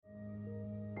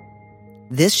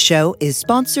This show is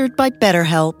sponsored by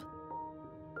BetterHelp.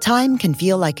 Time can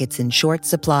feel like it's in short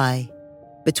supply.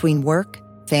 Between work,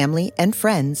 family, and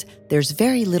friends, there's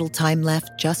very little time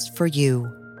left just for you.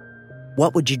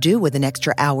 What would you do with an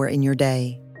extra hour in your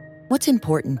day? What's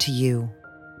important to you?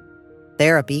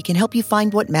 Therapy can help you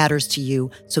find what matters to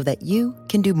you so that you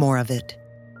can do more of it.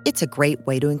 It's a great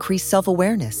way to increase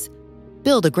self-awareness,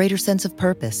 build a greater sense of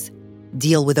purpose,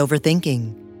 deal with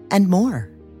overthinking, and more.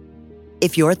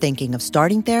 If you're thinking of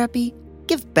starting therapy,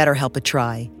 give BetterHelp a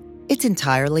try. It's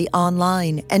entirely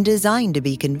online and designed to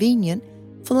be convenient,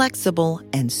 flexible,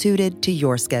 and suited to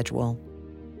your schedule.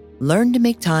 Learn to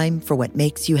make time for what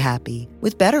makes you happy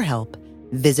with BetterHelp.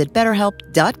 Visit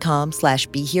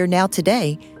BetterHelp.com/BeHereNow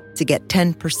today to get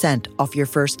 10% off your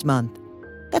first month.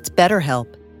 That's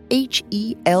BetterHelp,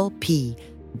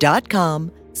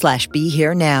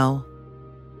 HELP.com/BeHereNow.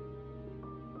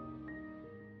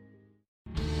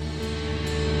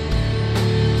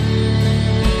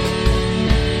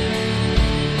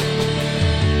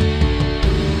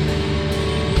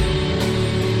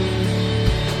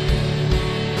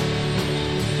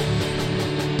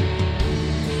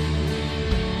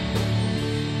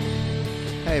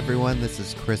 Hi everyone, this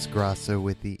is Chris Grosso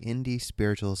with the Indie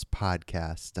Spirituals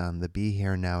podcast on the Be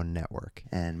Here Now network,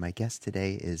 and my guest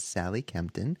today is Sally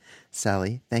Kempton.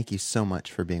 Sally, thank you so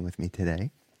much for being with me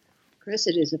today. Chris,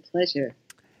 it is a pleasure.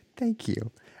 Thank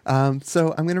you.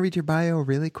 So I'm going to read your bio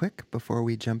really quick before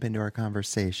we jump into our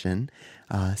conversation.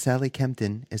 Sally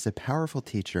Kempton is a powerful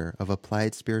teacher of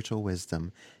applied spiritual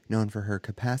wisdom, known for her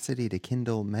capacity to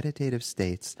kindle meditative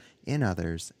states in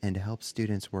others and to help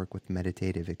students work with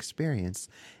meditative experience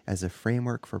as a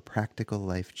framework for practical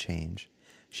life change.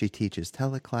 She teaches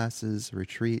teleclasses,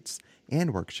 retreats,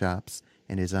 and workshops,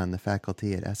 and is on the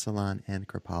faculty at Esalen and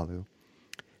Kripalu.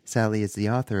 Sally is the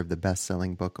author of the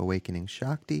best-selling book Awakening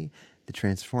Shakti, The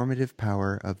Transformative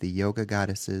Power of the Yoga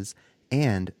Goddesses,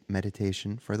 and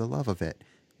Meditation for the Love of It,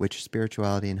 which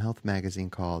Spirituality and Health magazine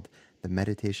called the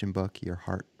meditation book your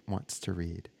heart wants to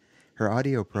read. Her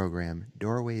audio program,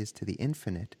 Doorways to the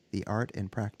Infinite, The Art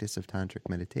and Practice of Tantric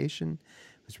Meditation,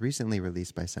 was recently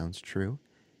released by Sounds True.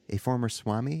 A former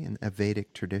Swami in a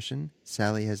Vedic tradition,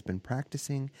 Sally has been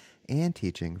practicing and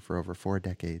teaching for over 4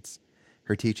 decades.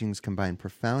 Her teachings combine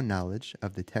profound knowledge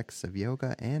of the texts of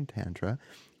yoga and tantra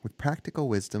with practical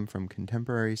wisdom from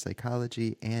contemporary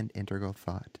psychology and integral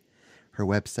thought. Her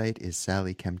website is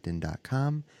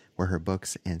sallykempton.com, where her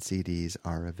books and CDs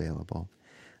are available.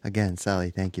 Again,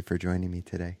 Sally, thank you for joining me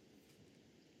today.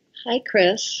 Hi,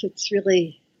 Chris. It's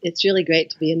really great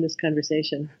to be in this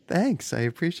conversation. Thanks. I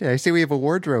appreciate it. I see we have a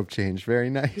wardrobe change. Very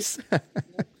nice.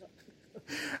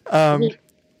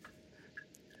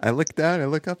 I look down, I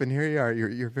look up, and here you are.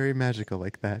 You're very magical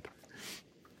like that.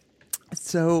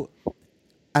 So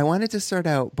I wanted to start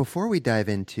out, before we dive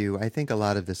into, I think a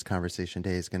lot of this conversation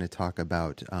today is going to talk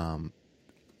about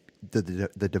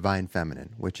the Divine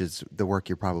Feminine, which is the work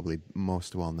you're probably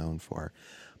most well known for.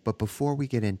 But before we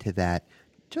get into that,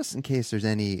 just in case there's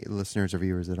any listeners or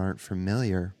viewers that aren't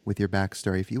familiar with your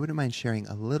backstory, if you wouldn't mind sharing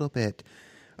a little bit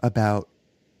about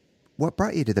what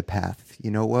brought you to the path. You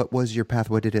know, what was your path?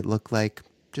 What did it look like?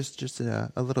 Just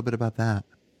a little bit about that.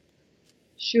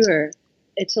 Sure.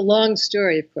 It's a long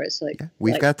story, of course.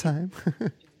 We've got time.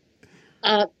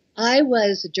 I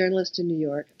was a journalist in New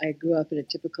York. I grew up in a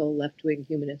typical left-wing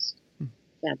humanist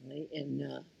family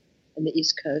in the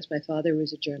East Coast. My father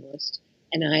was a journalist,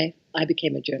 and I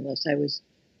became a journalist. I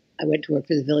went to work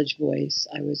for the Village Voice.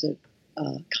 I was a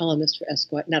columnist for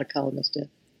Esquire, not a columnist,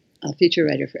 a feature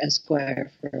writer for Esquire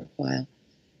for a while.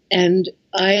 And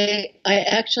I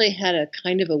actually had a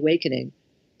kind of awakening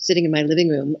sitting in my living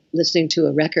room listening to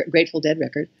a Grateful Dead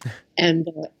record. And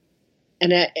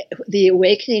the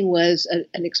awakening was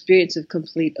an experience of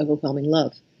complete, overwhelming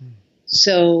love.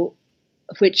 So,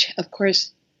 which, of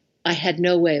course, I had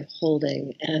no way of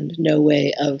holding and no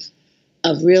way of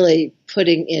really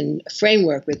putting in a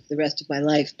framework with the rest of my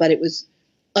life. But it was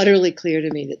utterly clear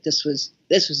to me that this was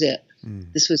it.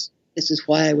 This is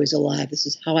why I was alive. This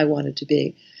is how I wanted to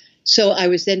be. So I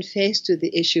was then faced with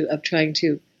the issue of trying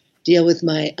to deal with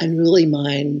my unruly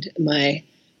mind, my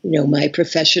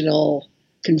professional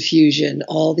confusion,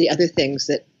 all the other things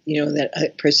that a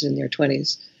person in their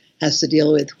 20s has to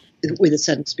deal with a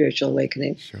sudden spiritual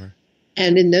awakening. Sure.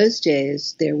 And in those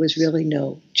days, there was really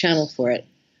no channel for it.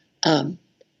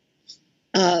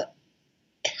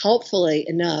 Helpfully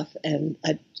enough, and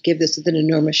I give this with an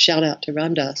enormous shout out to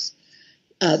Ram Dass,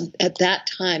 at that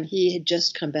time, he had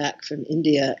just come back from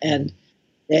India, and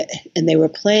they were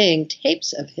playing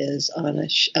tapes of his on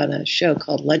a show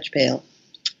called Lunch Pail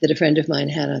that a friend of mine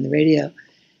had on the radio.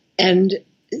 And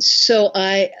So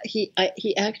he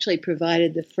actually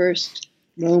provided the first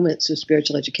moments of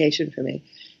spiritual education for me.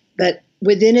 But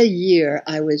within a year,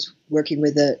 I was working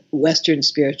with a Western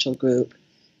spiritual group,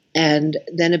 and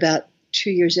then about 2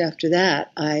 years after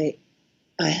that, I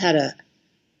had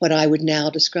what I would now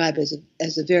describe as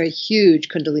a very huge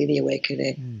Kundalini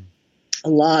awakening, a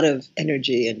lot of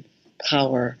energy and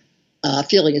power,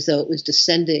 feeling as though it was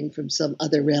descending from some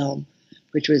other realm,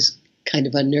 which was kind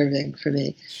of unnerving for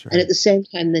me. Sure. And at the same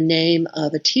time, the name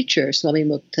of a teacher, Swami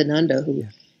Muktananda, who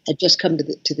had just come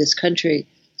to this country.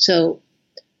 So,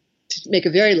 to make a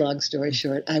very long story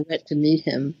short, I went to meet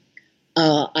him.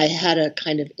 I had a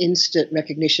kind of instant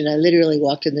recognition. I literally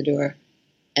walked in the door,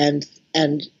 and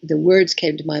the words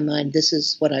came to my mind. This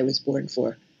is what I was born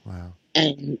for. Wow.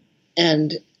 And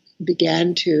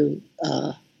began to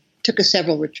took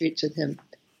several retreats with him.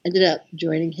 Ended up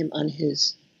joining him on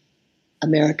his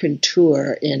American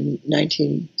tour in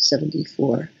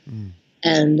 1974,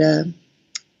 and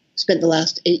spent the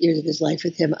last 8 years of his life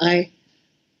with him. I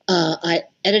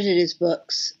edited his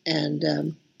books,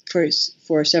 and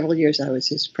for several years I was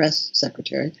his press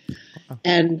secretary.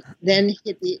 And then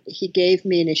he gave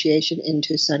me initiation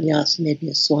into sannyas. He made me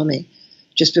a swami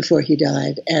just before he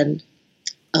died, and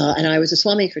I was a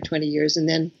swami for 20 years. And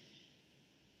then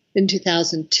in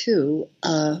 2002,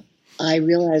 I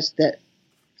realized that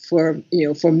for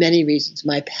many reasons,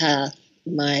 my path,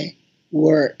 my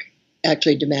work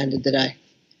actually demanded that I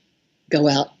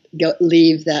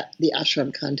leave the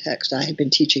ashram context. I had been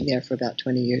teaching there for about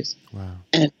 20 years. Wow.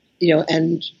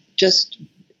 And just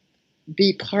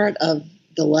be part of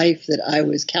the life that I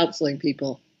was counseling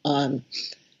people on.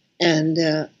 And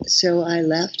so I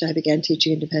left. I began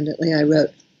teaching independently. I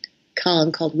wrote a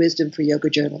column called Wisdom for Yoga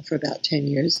Journal for about 10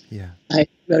 years. Yeah. I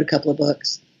wrote a couple of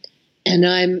books. And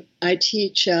I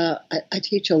teach a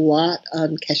lot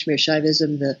on Kashmir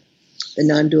Shaivism, the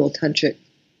non-dual tantric,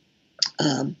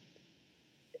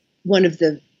 one of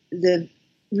the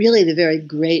really the very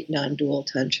great non-dual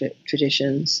tantric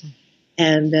traditions,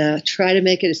 and try to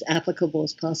make it as applicable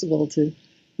as possible to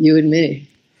you and me.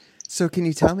 So can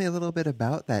you tell me a little bit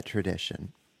about that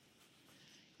tradition?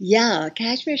 Yeah,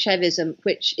 Kashmir Shaivism,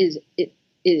 which is if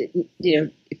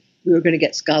we were going to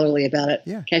get scholarly about it,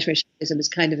 Kashmir Shaivism is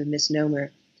kind of a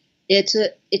misnomer. It's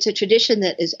a tradition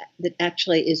that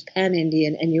actually is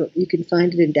pan-Indian, and you can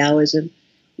find it in Taoism,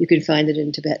 you can find it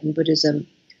in Tibetan Buddhism.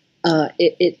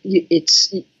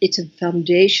 It's a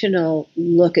foundational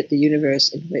look at the universe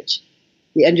in which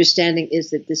the understanding is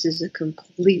that this is a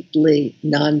completely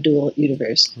non-dual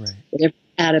universe. Right. That every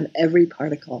atom, every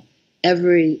particle,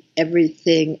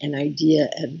 everything and idea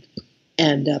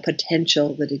and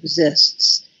potential that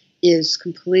exists is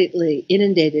completely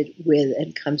inundated with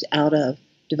and comes out of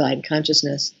divine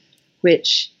consciousness,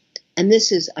 and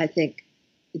this is, I think,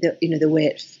 the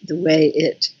way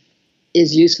it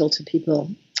is useful to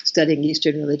people studying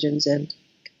Eastern religions and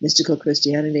mystical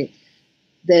Christianity,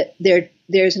 that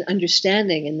there's an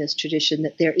understanding in this tradition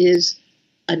that there is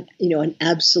an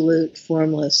absolute,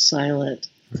 formless, silent,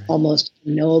 almost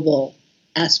unknowable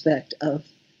aspect of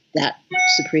that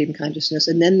supreme consciousness,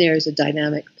 and then there's a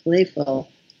dynamic, playful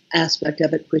aspect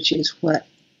of it, which is what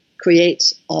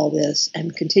creates all this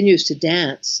and continues to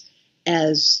dance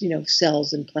as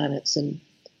cells and planets and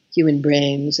human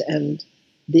brains and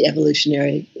the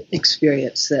evolutionary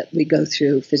experience that we go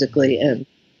through physically and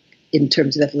in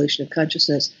terms of evolution of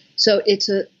consciousness. So it's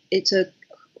a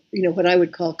what I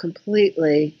would call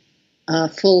completely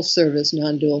full service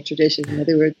non-dual tradition. In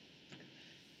other words,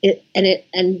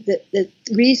 the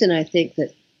reason I think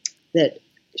that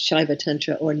Shaiva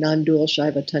Tantra or non-dual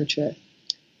Shaiva Tantra,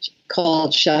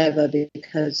 called Shaiva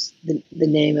because the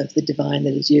name of the divine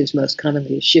that is used most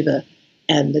commonly is Shiva,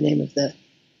 and the name of the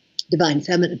divine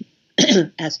feminine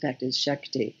aspect is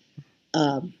Shakti.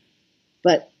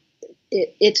 But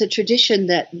it's a tradition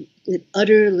that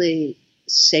utterly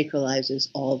sacralizes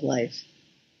all of life.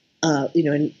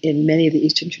 In many of the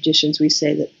Eastern traditions, we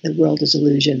say that the world is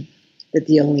illusion, that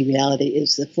the only reality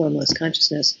is the formless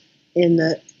consciousness. In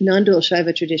the non-dual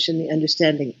Shaiva tradition, the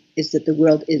understanding is that the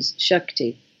world is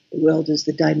Shakti. The world is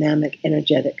the dynamic,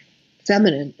 energetic,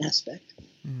 feminine aspect,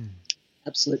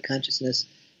 absolute consciousness.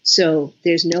 So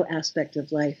there's no aspect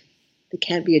of life that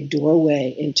can't be a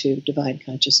doorway into divine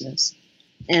consciousness.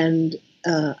 And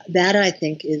that, I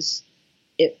think, is,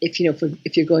 if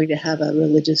you're going to have a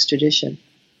religious tradition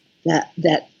that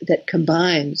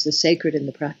combines the sacred and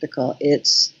the practical,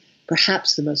 it's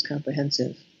perhaps the most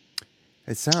comprehensive.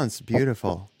 It sounds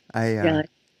beautiful.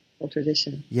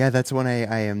 Tradition. Yeah, that's one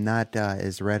I am not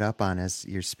as read up on as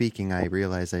you're speaking. I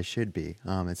realize I should be.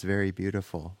 It's very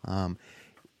beautiful.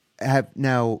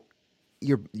 Now,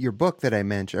 your book that I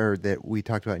mentioned, or that we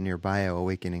talked about in your bio,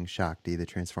 Awakening Shakti, the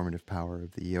transformative power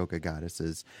of the yoga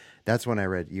goddesses. That's one I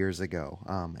read years ago,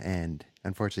 and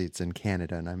unfortunately, it's in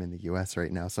Canada, and I'm in the U.S.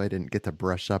 right now, so I didn't get to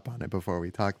brush up on it before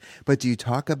we talked. But do you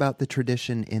talk about the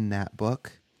tradition in that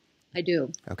book? I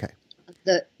do. Okay.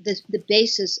 The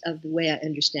basis of the way I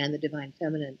understand the divine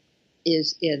feminine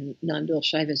is in non-dual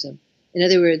Shaivism. In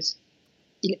other words,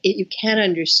 you can't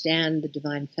understand the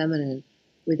divine feminine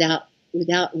without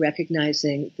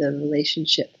recognizing the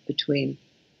relationship between,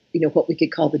 what we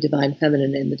could call the divine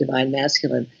feminine and the divine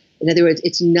masculine. In other words,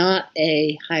 it's not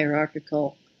a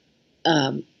hierarchical,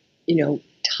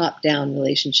 top-down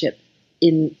relationship.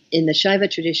 In the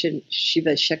Shaiva tradition,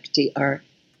 Shiva Shakti are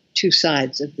two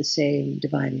sides of the same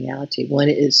divine reality. One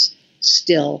is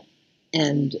still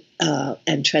and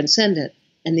transcendent,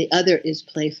 and the other is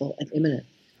playful and immanent.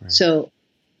 Right. So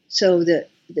the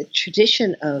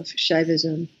tradition of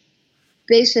Shaivism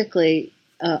basically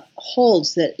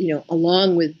holds that,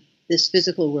 along with this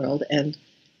physical world and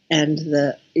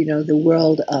the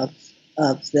world of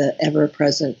the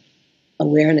ever-present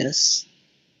awareness,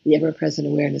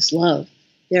 love,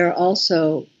 there are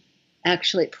also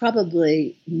actually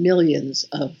probably millions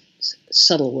of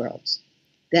subtle worlds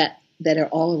that are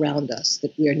all around us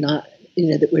that we are not,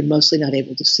 that we're mostly not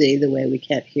able to see the way we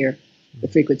can't hear the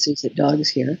frequencies that dogs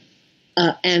hear,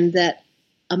 and that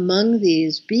among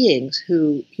these beings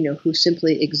who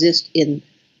simply exist in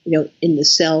the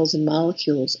cells and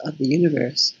molecules of the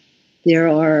universe, there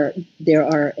are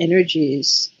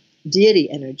energies, deity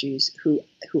energies, who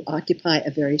occupy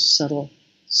a very subtle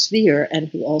sphere and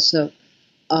who also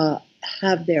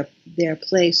have their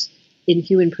place in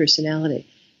human personality.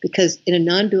 Because in a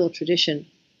non-dual tradition,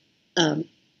 Ken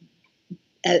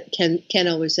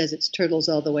always says it's turtles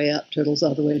all the way up, turtles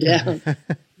all the way down.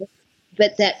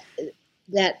 But that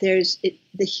there's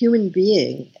the human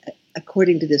being,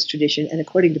 according to this tradition and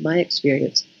according to my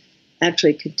experience,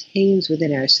 actually contains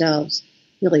within ourselves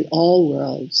really all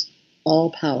worlds, all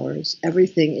powers.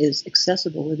 Everything is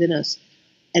accessible within us.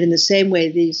 And in the same way,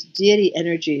 these deity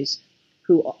energies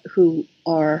who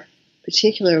are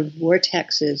particular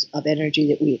vortexes of energy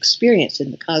that we experience in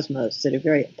the cosmos that are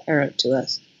very apparent to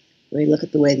us when we look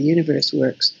at the way the universe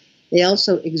works, they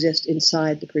also exist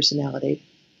inside the personality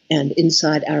and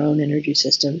inside our own energy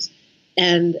systems.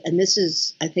 And this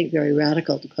is, I think, very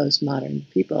radical to postmodern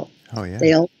people. Oh, yeah.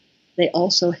 They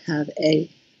also have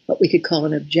what we could call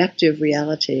an objective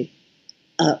reality,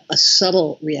 a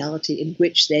subtle reality in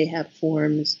which they have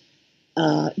forms,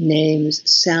 names,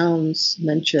 sounds,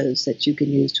 mantras that you can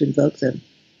use to invoke them,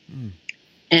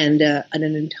 and an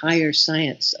entire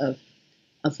science of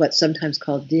what's sometimes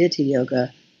called deity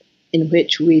yoga, in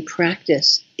which we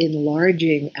practice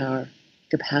enlarging our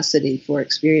capacity for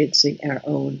experiencing our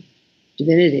own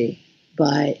divinity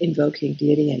by invoking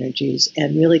deity energies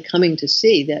and really coming to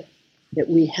see that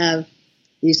we have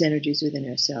these energies within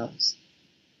ourselves.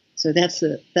 So that's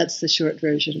the short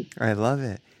version. I love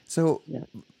it. So, yeah.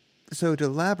 So to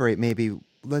elaborate, maybe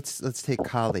let's take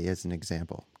Kali as an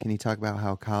example. Can you talk about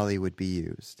how Kali would be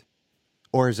used?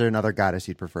 Or is there another goddess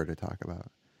you'd prefer to talk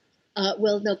about?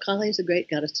 Well, no, Kali is a great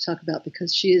goddess to talk about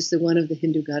because she is the one of the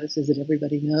Hindu goddesses that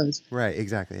everybody knows. Right,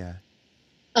 exactly, yeah.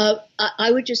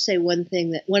 I would just say one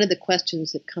thing, that one of the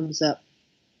questions that comes up,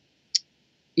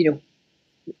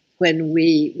 when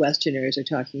we Westerners are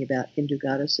talking about Hindu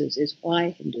goddesses is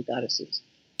why Hindu goddesses?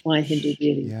 Why Hindu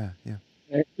deities? Yeah.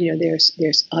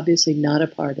 There's obviously not a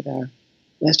part of our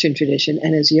Western tradition.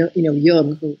 And as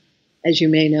Jung, who, as you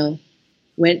may know,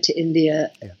 went to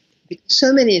India. Yeah.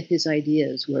 So many of his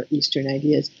ideas were Eastern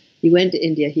ideas. He went to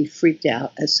India. He freaked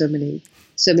out, as so many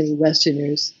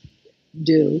Westerners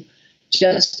do,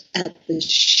 just at the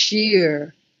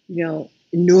sheer,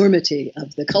 enormity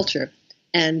of the culture,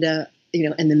 and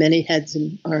and the many heads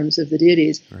and arms of the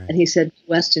deities. Right. And he said,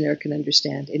 no Westerner can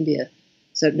understand India,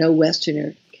 so no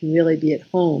Westerner can really be at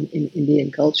home in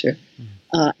Indian culture.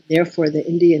 Therefore, the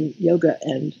Indian yoga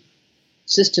and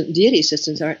deity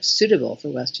systems aren't suitable for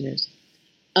Westerners.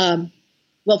 Well,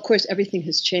 of course, everything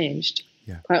has changed,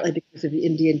 partly because of the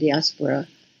Indian diaspora,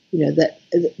 and the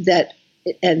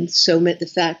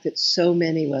fact that so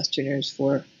many Westerners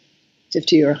for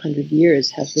 50 or 100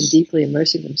 years have been deeply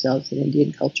immersing themselves in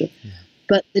Indian culture. Yeah.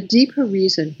 But the deeper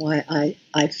reason why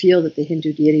I feel that the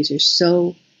Hindu deities are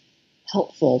so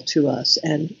helpful to us,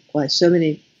 and why so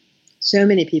many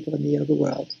people in the yoga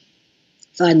world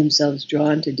find themselves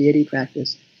drawn to deity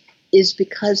practice, is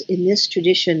because in this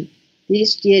tradition,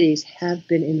 these deities have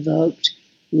been invoked,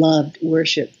 loved,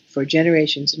 worshipped for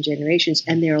generations and generations,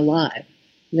 and they're alive.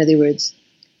 In other words,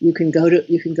 you can go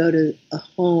to a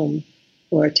home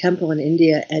or a temple in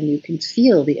India, and you can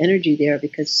feel the energy there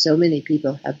because so many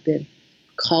people have been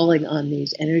calling on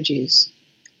these energies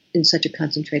in such a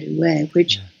concentrated way,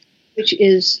 which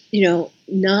is,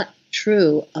 not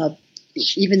true of,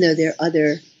 even though there are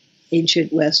other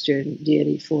ancient Western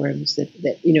deity forms that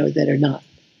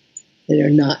are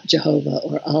not Jehovah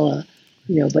or Allah,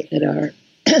 but that are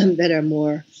that are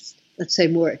more, let's say,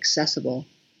 more accessible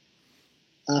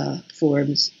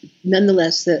forms.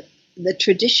 Nonetheless, the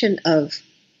tradition of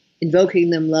invoking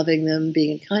them, loving them,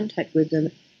 being in contact with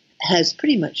them has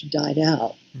pretty much died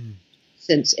out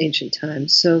since ancient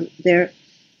times. So they're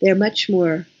much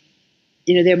more,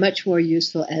 they're much more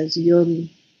useful as Jung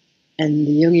and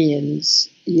the Jungians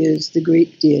use the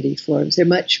Greek deity forms. They're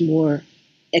much more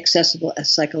accessible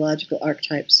as psychological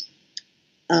archetypes,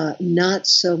 not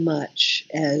so much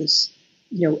as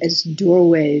as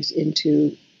doorways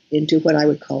into what I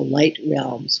would call light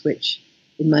realms, which,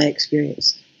 in my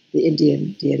experience, the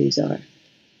Indian deities are.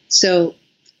 So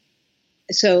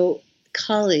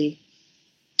Kali,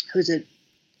 who's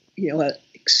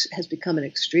has become an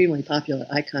extremely popular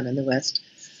icon in the West,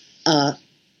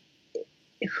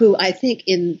 who I think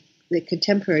in the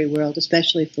contemporary world,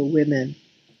 especially for women,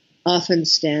 often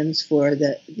stands for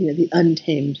the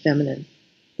untamed feminine,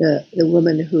 the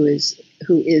woman who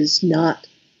is not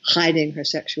hiding her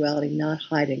sexuality, not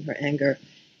hiding her anger,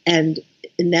 and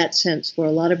in that sense, for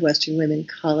a lot of Western women,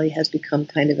 Kali has become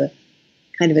kind of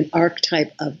an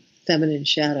archetype of feminine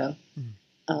shadow,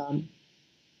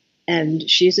 and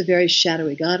she's a very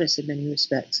shadowy goddess in many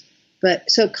respects. But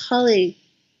so Kali,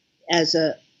 as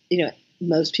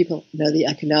most people know the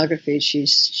iconography,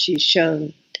 she's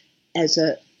shown as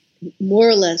a more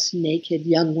or less naked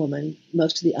young woman.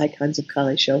 Most of the icons of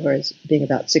Kali show her as being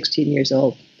about 16 years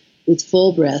old, with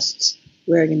full breasts,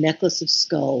 wearing a necklace of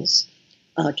skulls,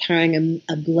 carrying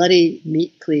a bloody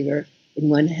meat cleaver in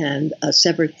one hand, a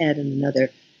severed head in another,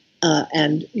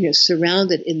 and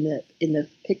surrounded in the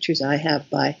pictures I have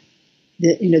by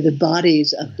the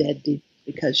bodies of dead demons,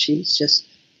 because she's just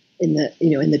in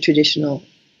the traditional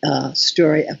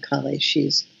story of Kali,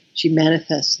 she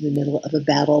manifests in the middle of a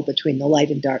battle between the light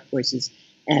and dark forces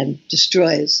and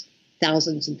destroys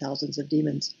thousands and thousands of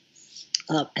demons.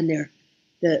 And there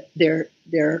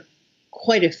are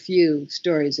quite a few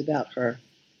stories about her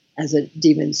as a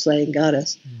demon-slaying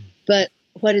goddess. But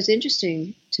what is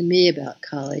interesting to me about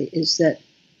Kali is that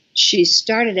she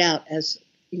started out as,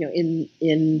 in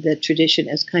the tradition,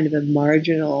 as kind of a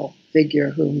marginal figure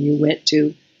whom you went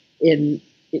to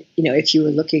if you were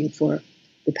looking for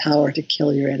the power to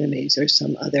kill your enemies or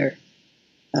some other,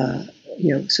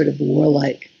 sort of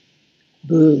warlike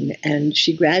boon. And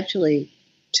she gradually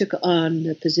took on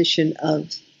the position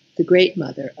of the Great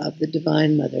Mother, of the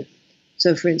Divine Mother.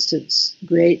 So, for instance,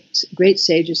 great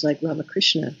sages like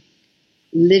Ramakrishna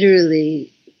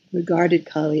literally regarded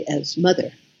Kali as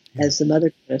mother, as the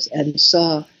mother goddess, and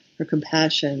saw her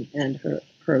compassion and her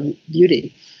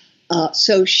beauty.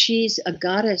 So she's a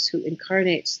goddess who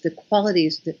incarnates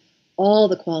all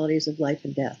the qualities of life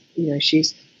and death.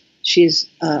 She's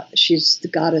the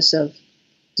goddess of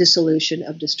dissolution,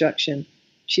 of destruction.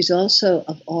 She's also,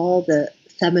 of all the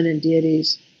feminine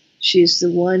deities, she's the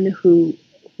one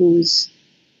who's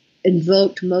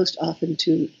invoked most often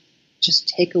to just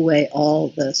take away all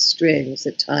the strings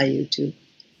that tie you to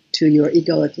your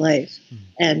egoic life.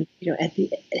 And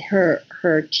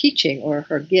her teaching, or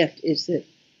her gift, is that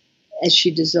as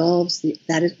she dissolves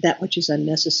that which is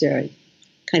unnecessary,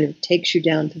 kind of takes you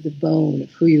down to the bone of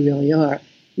who you really are,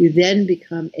 you then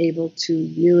become able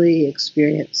to really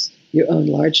experience your own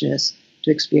largeness,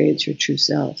 to experience your true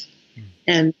self.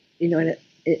 And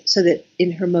so that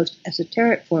in her most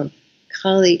esoteric form,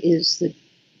 Kali is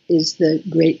the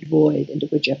great void into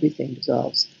which everything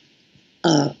dissolves.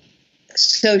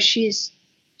 So she's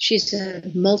a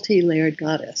multi-layered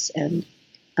goddess, and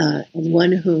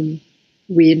one whom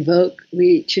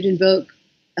we should invoke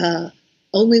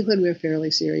only when we're fairly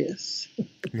serious.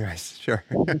 Yes, sure.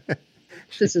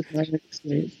 This is my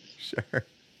experience. Sure.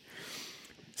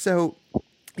 So,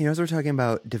 as we're talking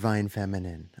about divine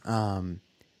feminine,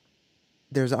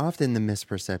 there's often the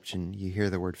misperception. You hear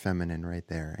the word feminine right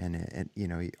there, and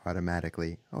it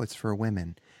automatically, it's for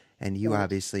women. And you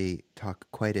obviously talk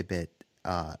quite a bit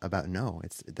about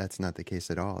that's not the case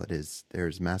at all.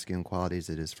 There's masculine qualities.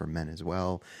 It is for men as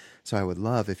well. So I would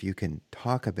love if you can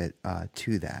talk a bit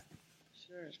to that.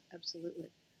 Sure, absolutely.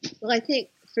 Well, I think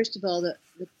first of all, the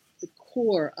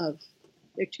core of,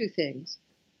 there are two things.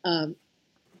 In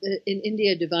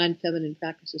India, divine feminine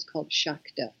practice is called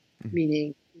Shakta,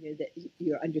 meaning that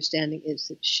your understanding is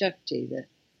that Shakti,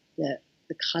 the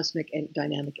cosmic and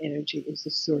dynamic energy, is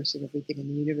the source of everything in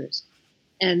the universe.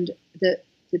 And the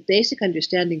basic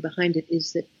understanding behind it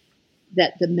is that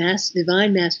the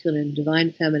divine masculine and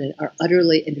divine feminine are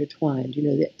utterly intertwined.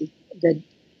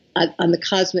 On the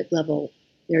cosmic level,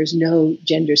 there's no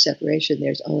gender separation.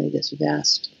 There's only this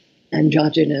vast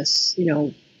androgynous,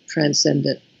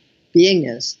 transcendent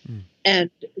beingness. And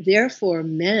therefore,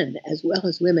 men as well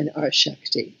as women are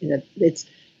Shakti. It's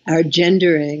our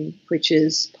gendering, which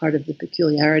is part of the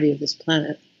peculiarity of this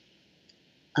planet,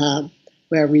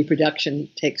 where reproduction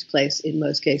takes place in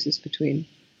most cases between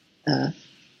a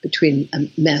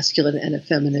masculine and a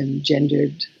feminine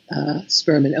gendered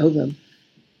sperm and ovum.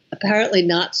 Apparently,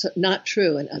 not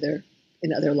true in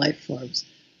other life forms.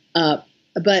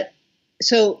 But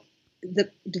so the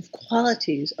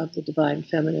qualities of the divine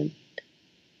feminine,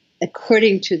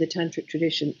 according to the tantric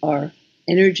tradition, are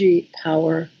energy,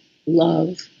 power,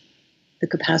 love, the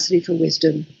capacity for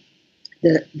wisdom,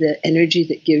 the energy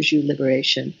that gives you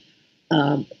liberation,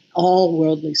 all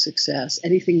worldly success,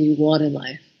 anything you want in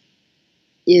life,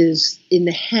 is in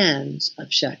the hands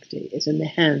of Shakti, is in the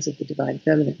hands of the divine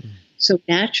feminine. So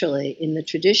naturally, in the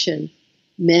tradition,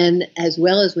 men as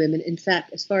well as women, in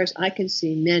fact, as far as I can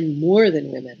see, men more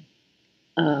than women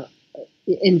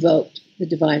invoked the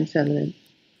divine feminine,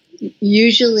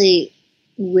 usually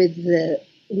with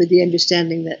the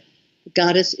understanding that the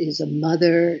goddess is a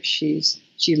mother. She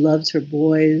loves her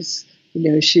boys.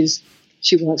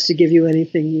 She wants to give you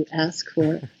anything you ask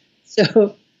for.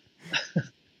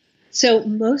 So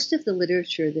most of the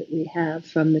literature that we have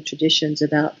from the traditions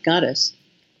about goddess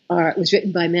was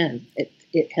written by men.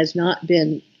 It has not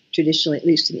been traditionally, at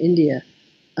least in India,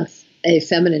 a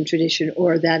feminine tradition,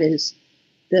 or that is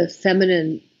the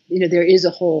feminine. There is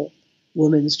a whole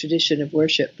woman's tradition of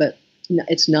worship, but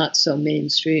it's not so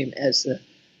mainstream as the,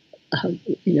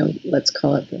 let's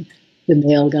call it the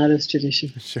male goddess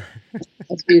tradition. Sure.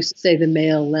 As we used to say, the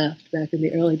male left back in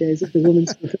the early days of the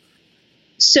women's movement.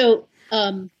 So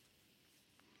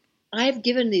I've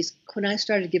given these, when I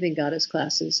started giving goddess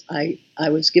classes, I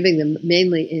was giving them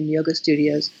mainly in yoga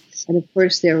studios. And of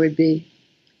course, there would be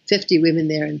 50 women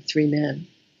there and 3 men.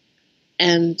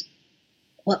 And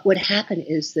what would happen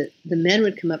is that the men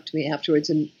would come up to me afterwards,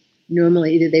 and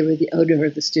normally either they were the owner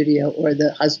of the studio or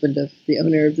the husband of the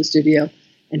owner of the studio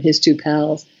and his 2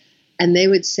 pals. And they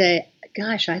would say,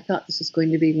 gosh, I thought this was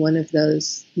going to be one of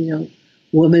those,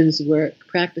 woman's work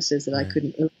practices that I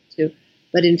couldn't relate to.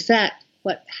 But in fact,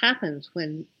 what happens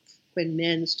when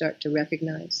men start to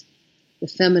recognize the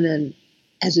feminine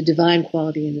as a divine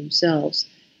quality in themselves,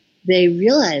 they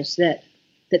realize that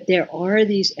there are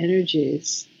these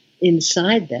energies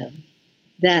inside them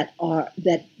that are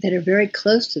very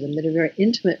close to them, that are very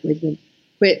intimate with them,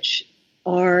 which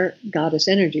are goddess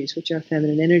energies, which are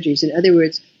feminine energies. In other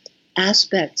words,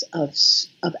 aspects of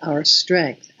our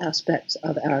strength, aspects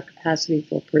of our capacity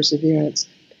for perseverance,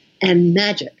 and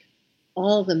magic.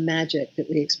 All the magic that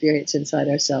we experience inside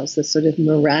ourselves, the sort of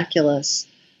miraculous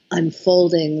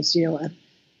unfoldings,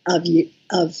 of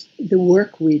the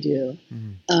work we do,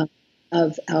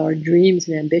 of our dreams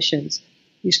and ambitions,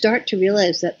 you start to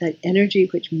realize that energy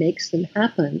which makes them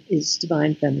happen is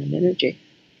divine feminine energy.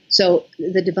 So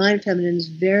the divine feminine is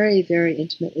very, very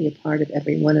intimately a part of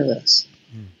every one of us.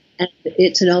 And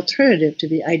it's an alternative to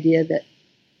the idea that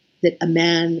a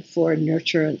man, for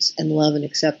nurturance and love and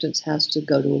acceptance, has to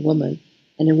go to a woman,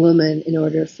 and a woman, in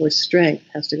order for strength,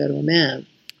 has to go to a man.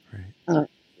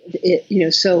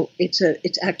 Right. So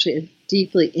it's actually a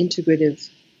deeply integrative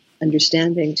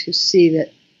understanding to see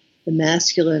that the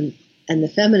masculine and the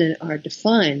feminine are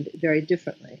defined very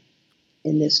differently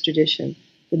in this tradition.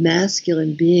 The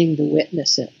masculine being the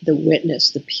witness,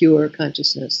 the pure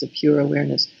consciousness, the pure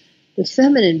awareness. The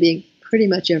feminine being pretty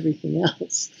much everything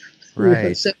else.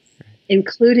 Right. So,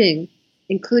 including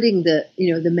the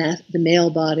male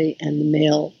body and the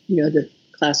male, the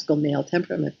classical male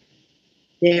temperament.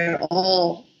 They're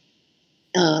all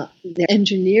they're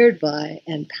engineered by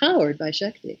and powered by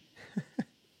Shakti.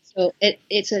 So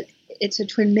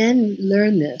it's when men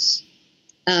learn this,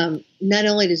 not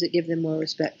only does it give them more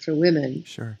respect for women,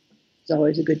 sure, it's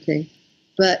always a good thing,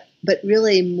 but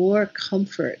really more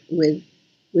comfort with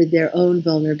their own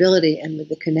vulnerability and with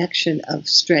the connection of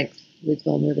strength with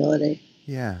vulnerability.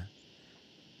 Yeah.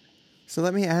 So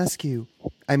let me ask you,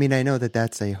 I mean, I know that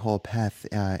that's a whole path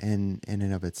in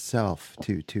and of itself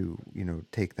to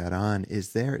take that on.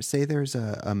 Say there's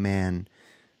a man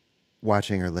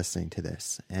watching or listening to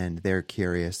this, and they're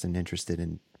curious and interested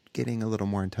in getting a little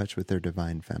more in touch with their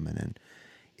divine feminine.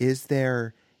 Is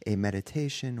there a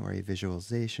meditation or a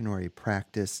visualization or a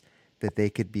practice that they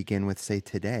could begin with, say,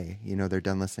 today? They're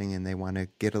done listening and they want to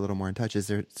get a little more in touch. Is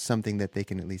there something that they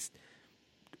can at least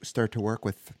start to work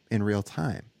with in real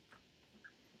time?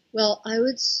 Well, I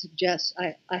would suggest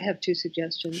I have two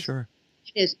suggestions. Sure.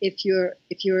 Is if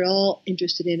you're all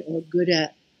interested in or good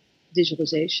at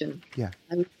visualization, Yeah.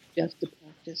 I would suggest a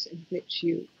practice in which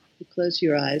you close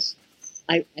your eyes.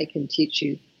 I can teach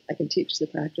you. I can teach the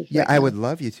practice Yeah, right I would now.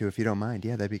 love you to if you don't mind.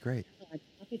 Yeah, that'd be great. Oh, I'd be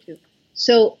happy to.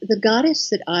 So the goddess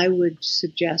that I would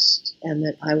suggest and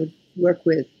that I would work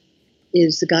with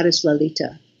is the goddess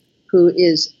Lalita, who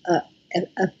is a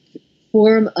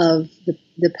form of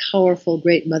the powerful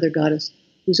great mother goddess,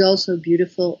 who's also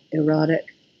beautiful, erotic,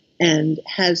 and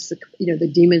has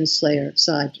the demon slayer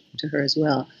side to her as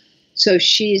well. So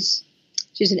she's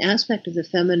an aspect of the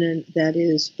feminine that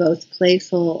is both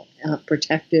playful,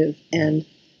 protective, and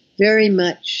very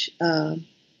much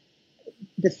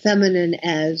the feminine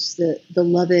as the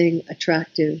loving,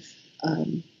 attractive,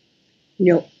 um,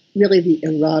 really the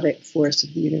erotic force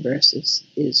of the universe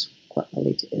is what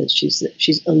Lalita is.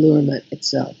 She's allurement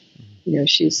itself.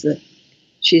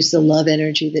 She's the love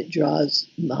energy that draws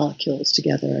molecules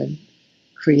together and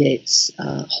creates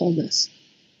wholeness.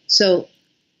 So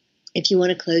if you want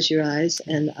to close your eyes,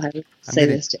 and I would I'm say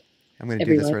gonna this to I'm gonna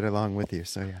do this everyone, right along with you.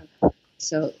 So yeah.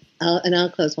 so I'll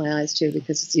close my eyes too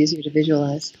because it's easier to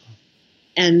visualize.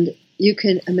 And you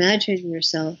can imagine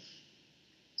yourself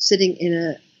sitting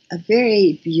in a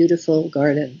very beautiful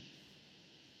garden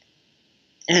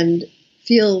and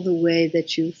feel the way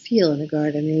that you feel in a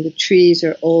garden. The trees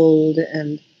are old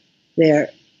and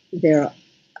they're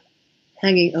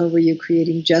hanging over you,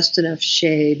 creating just enough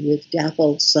shade with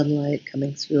dappled sunlight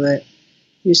coming through it.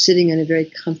 You're sitting on a very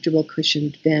comfortable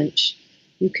cushioned bench.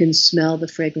 You can smell the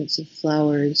fragrance of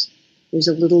flowers. There's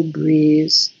a little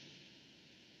breeze.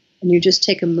 And you just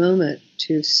take a moment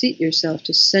to seat yourself,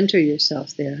 to center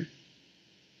yourself there.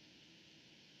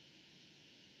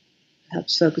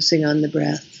 Perhaps focusing on the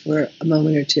breath for a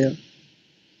moment or two.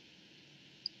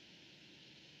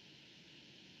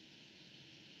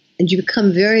 And you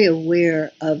become very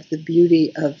aware of the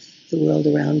beauty of the world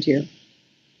around you,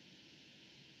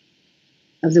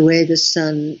 of the way the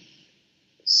sun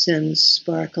sends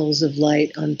sparkles of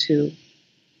light onto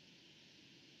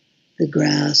the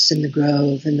grass in the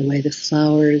grove, and the way the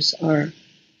flowers are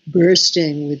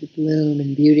bursting with bloom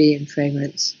and beauty and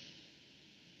fragrance.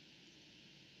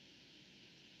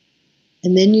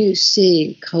 And then you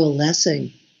see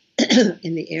coalescing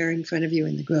in the air in front of you,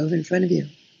 in the grove in front of you,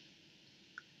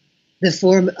 the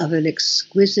form of an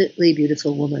exquisitely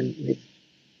beautiful woman with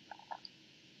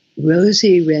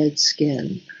rosy red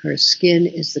skin. Her skin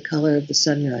is the color of the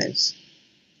sunrise.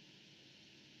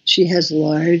 She has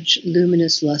large,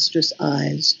 luminous, lustrous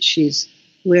eyes. She's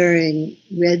wearing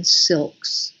red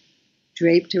silks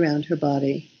draped around her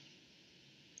body.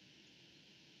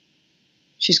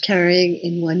 She's carrying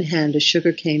in one hand a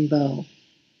sugarcane bow,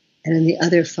 and in the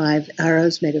other 5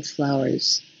 arrows made of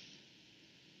flowers.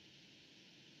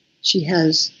 She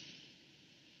has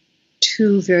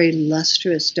 2 very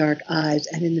lustrous dark eyes,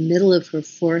 and in the middle of her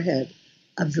forehead,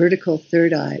 a vertical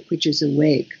third eye, which is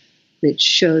awake, which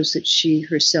shows that she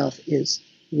herself is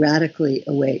radically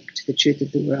awake to the truth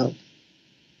of the world.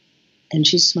 And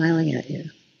she's smiling at you.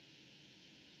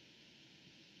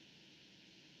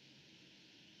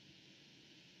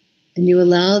 And you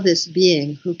allow this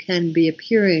being, who can be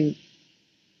appearing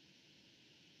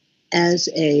as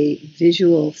a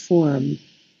visual form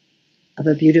of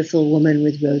a beautiful woman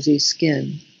with rosy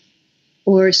skin,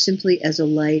 or simply as a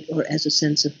light or as a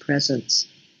sense of presence.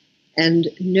 And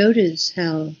notice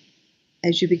how,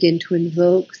 as you begin to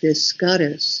invoke this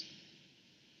goddess,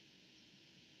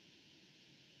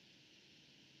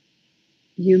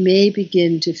 you may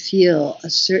begin to feel a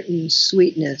certain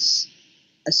sweetness,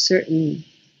 a certain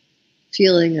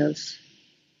feeling of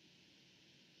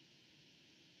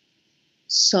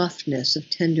softness, of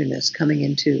tenderness coming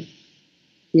into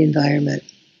the environment.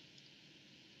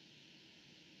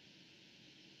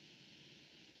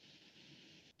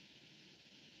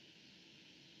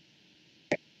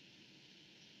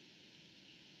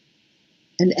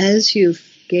 And as you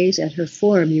gaze at her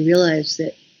form, you realize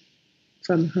that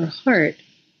from her heart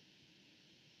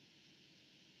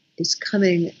is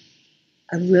coming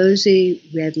a rosy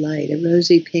red light, a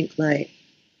rosy pink light.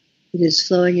 It is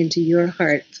flowing into your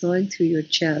heart, flowing through your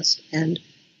chest, and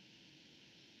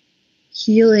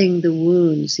healing the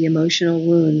wounds, the emotional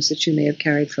wounds that you may have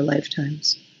carried for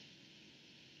lifetimes.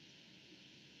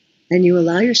 And you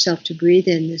allow yourself to breathe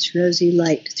in this rosy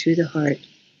light through the heart,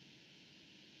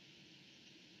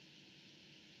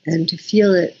 and to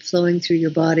feel it flowing through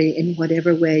your body in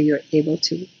whatever way you're able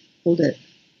to hold it.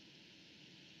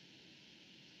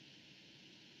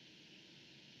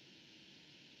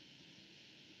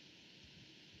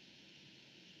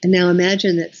 And now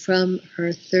imagine that from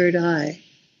her third eye,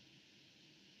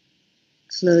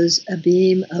 flows a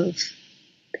beam of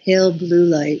pale blue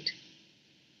light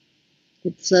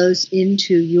that flows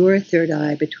into your third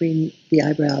eye between the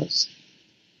eyebrows,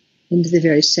 into the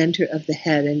very center of the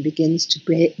head, and begins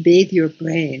to bathe your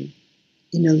brain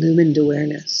in illumined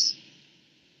awareness.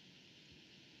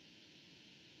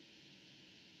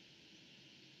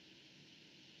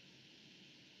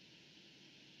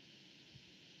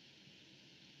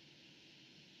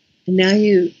 And now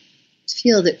you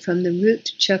feel that from the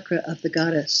root chakra of the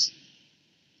goddess,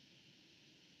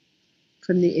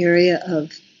 from the area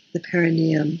of the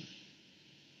perineum,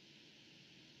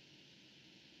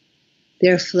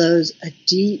 there flows a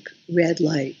deep red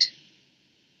light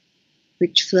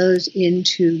which flows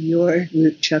into your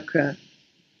root chakra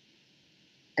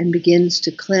and begins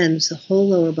to cleanse the whole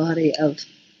lower body of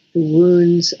the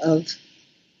wounds of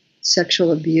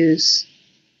sexual abuse,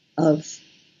 of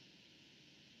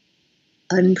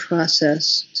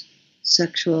unprocessed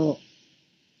sexual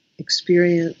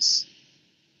experience,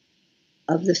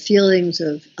 of the feelings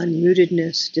of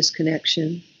unrootedness,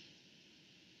 disconnection.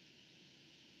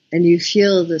 And you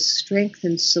feel the strength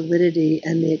and solidity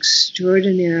and the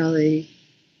extraordinarily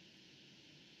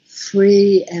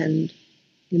free and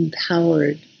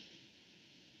empowered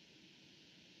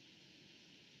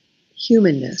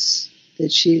humanness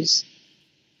that she's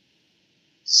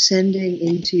sending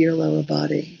into your lower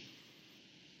body,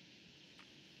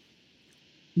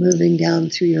 moving down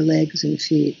through your legs and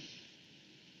feet.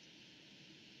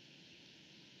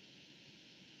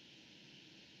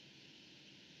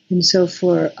 And so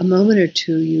for a moment or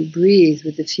two, you breathe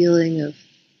with the feeling of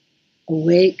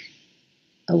awake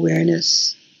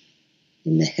awareness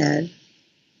in the head,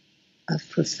 of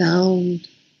profound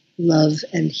love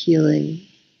and healing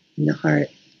in the heart,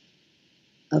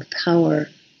 of power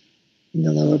in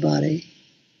the lower body.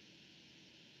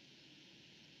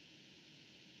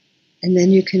 And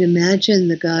then you can imagine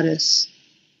the goddess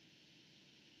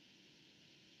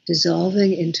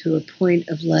dissolving into a point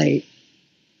of light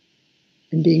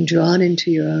and being drawn into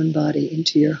your own body,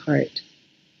 into your heart.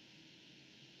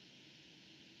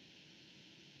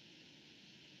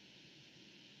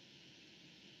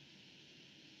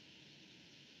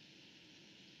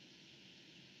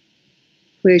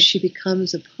 Where she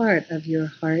becomes a part of your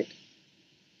heart,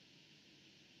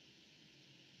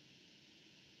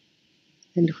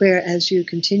 and where, as you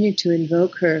continue to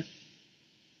invoke her,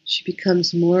 she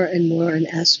becomes more and more an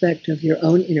aspect of your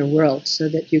own inner world, so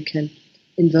that you can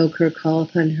invoke her, call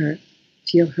upon her,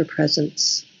 feel her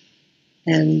presence,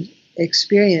 and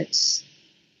experience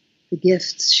the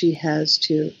gifts she has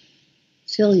to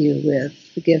fill you with,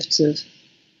 the gifts of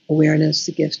awareness,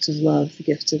 the gifts of love, the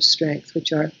gifts of strength,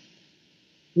 which are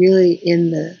really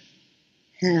in the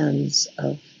hands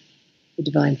of the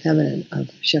Divine Feminine,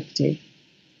 of Shakti,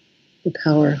 the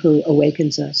power who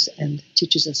awakens us and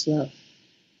teaches us love.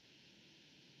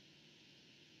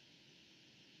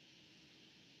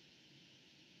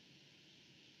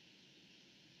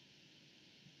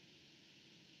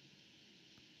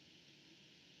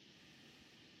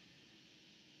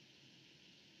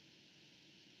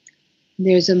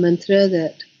 There's a mantra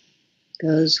that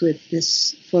goes with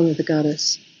this form of the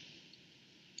goddess.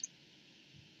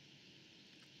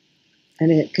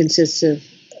 And it consists of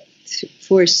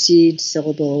 4 seed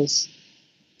syllables,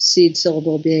 seed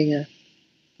syllable being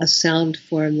a sound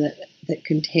form that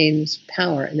contains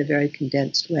power in a very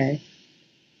condensed way.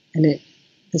 And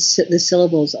the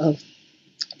syllables of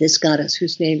this goddess,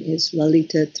 whose name is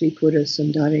Lalita Tripura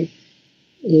Sundari,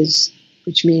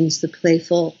 which means the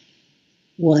playful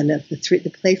one of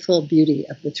the playful beauty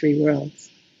of the 3 worlds.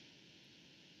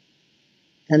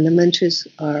 And the mantras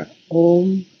are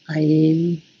Om,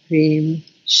 Aim, Hrim,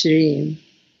 Shrim,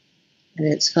 and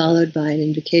it's followed by an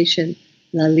invocation,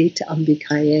 Lalita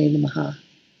Ambikaye Namaha.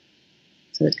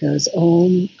 So it goes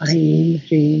Om, Aim,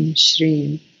 Hrim,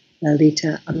 Shrim,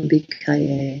 Lalita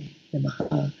Ambikaye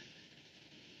Namaha.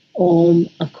 Om,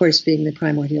 of course, being the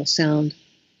primordial sound.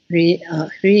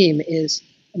 Hrim is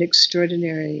an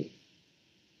extraordinary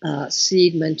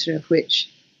seed mantra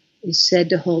which is said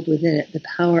to hold within it the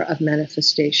power of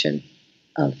manifestation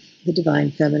of the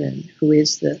Divine Feminine, who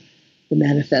is the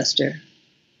manifester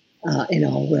in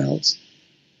all worlds.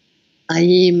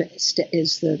 Aim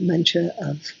is the mantra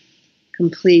of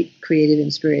complete creative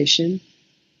inspiration,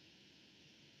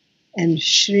 and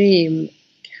Shrim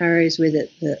carries with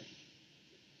it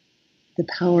the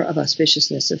power of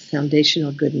auspiciousness, of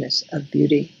foundational goodness, of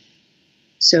beauty.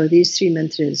 So these 3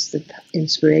 mantras, the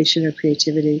inspiration or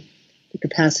creativity, the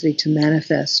capacity to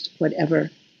manifest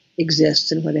whatever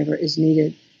exists and whatever is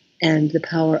needed, and the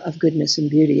power of goodness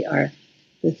and beauty are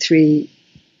the 3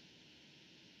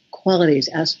 qualities,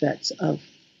 aspects of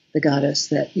the goddess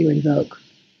that you invoke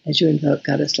as you invoke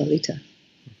Goddess Lalita.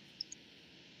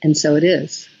 And so it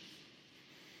is.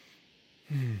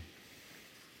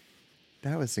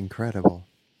 That was incredible.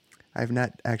 I've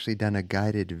not actually done a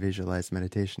guided visualized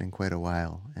meditation in quite a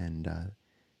while, and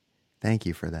thank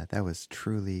you for that. That was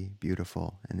truly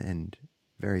beautiful and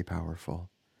very powerful.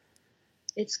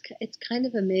 It's kind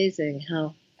of amazing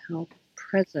how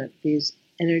present these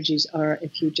energies are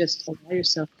if you just allow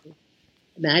yourself to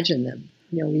imagine them.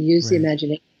 You know, we use the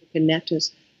imagination to connect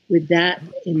us with that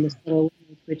in the subtle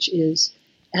world, which is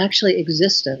actually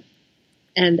existent.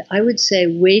 And I would say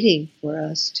waiting for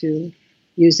us to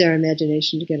use our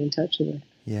imagination to get in touch with it.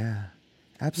 Yeah,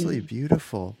 absolutely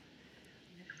beautiful.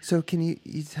 So can you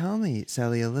tell me,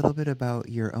 Sally, a little bit about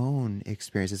your own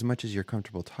experience, as much as you're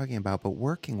comfortable talking about, but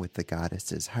working with the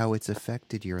goddesses, how it's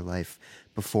affected your life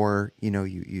before,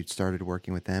 you started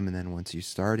working with them, and then once you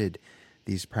started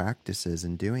these practices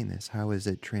and doing this, how has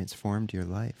it transformed your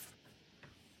life?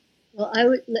 Well, I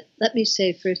would let me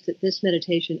say first that this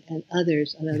meditation and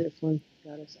others on other forms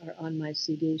of goddess are on my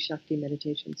CD, Shakti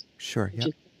Meditations. Sure,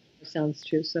 which sounds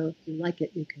true. So if you like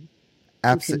it, you can.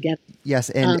 Absolutely.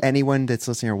 Yes, and anyone that's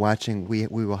listening or watching, we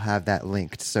will have that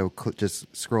linked. So just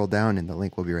scroll down and the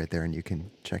link will be right there and you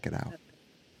can check it out.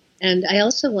 And I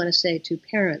also want to say to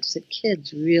parents that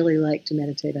kids really like to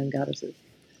meditate on goddesses,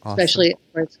 Awesome. Especially, of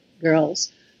course,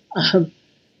 girls.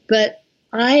 But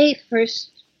I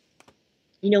first,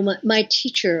 my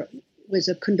teacher was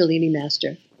a Kundalini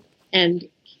master. And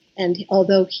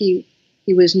although he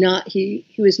was not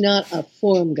a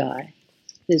form guy,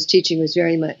 his teaching was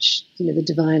very much, the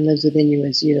divine lives within you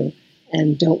as you,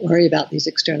 and don't worry about these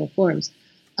external forms.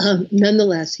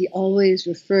 Nonetheless, he always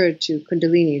referred to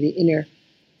Kundalini, the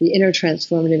inner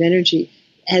transformative energy,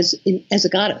 as a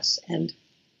goddess. And,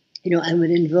 I would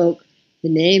invoke the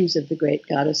names of the great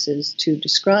goddesses to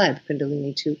describe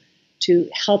Kundalini, to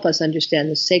help us understand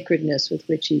the sacredness with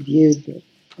which he viewed the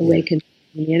awakened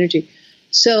energy.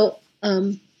 So,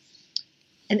 and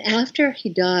after he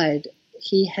died,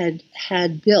 he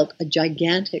had built a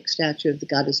gigantic statue of the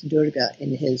goddess Durga in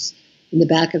the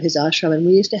back of his ashram, and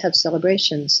we used to have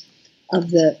celebrations of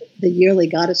the yearly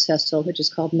goddess festival, which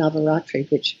is called Navaratri,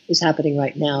 which is happening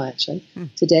right now, actually.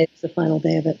 Today is the final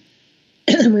day of it.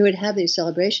 We would have these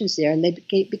celebrations there, and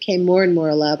they became more and more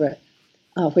elaborate,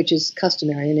 which is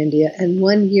customary in India. And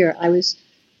one year I was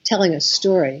telling a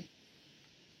story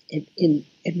in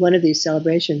one of these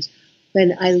celebrations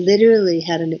when I literally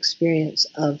had an experience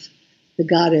of the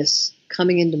goddess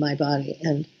coming into my body,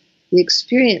 and the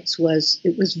experience was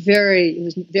very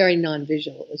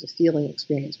non-visual. It was a feeling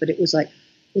experience, but it was like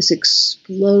this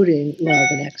exploding love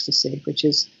and ecstasy, which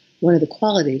is one of the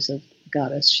qualities of the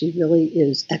goddess. She really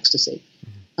is ecstasy.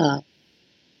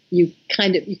 You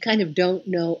kind of don't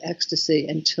know ecstasy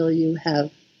until you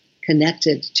have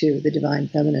connected to the divine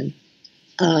feminine,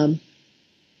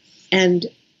 and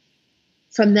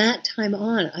from that time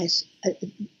on, I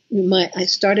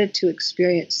started to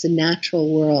experience the natural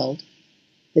world,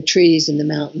 the trees and the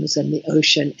mountains and the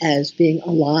ocean, as being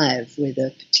alive with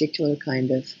a particular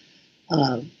kind of,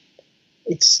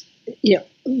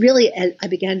 really I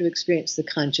began to experience the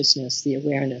consciousness, the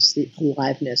awareness, the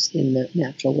aliveness in the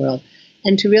natural world,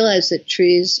 and to realize that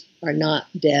trees are not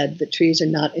dead, that trees are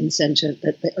not insentient,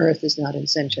 that the earth is not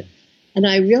insentient. And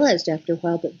I realized after a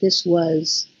while that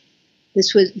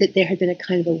that there had been a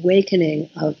kind of awakening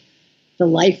of the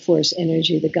life force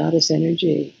energy, the goddess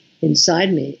energy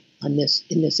inside me in this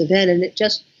event. And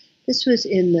this was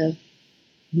in the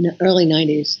early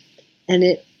 90s. And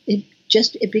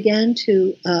it began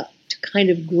to kind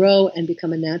of grow and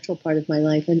become a natural part of my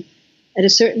life. And at a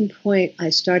certain point, I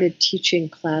started teaching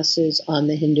classes on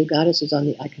the Hindu goddesses, on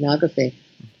the iconography.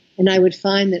 And I would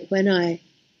find that when I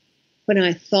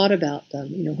thought about them,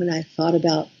 when I thought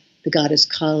about the goddess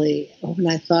Kali, or when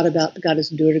I thought about the goddess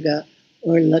Durga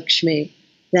or Lakshmi,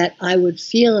 that I would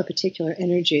feel a particular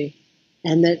energy,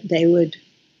 and that they would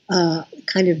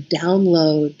kind of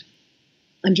download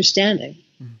understanding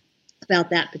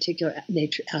about that particular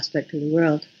nature aspect of the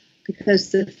world.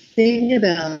 Because the thing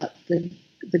about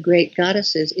the great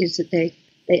goddesses is that they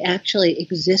actually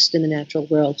exist in the natural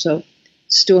world. So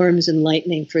storms and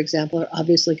lightning, for example, are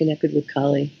obviously connected with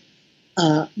Kali.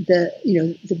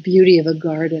 The beauty of a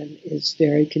garden is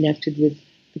very connected with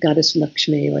the goddess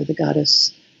Lakshmi or the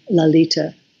goddess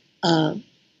Lalita.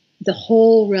 The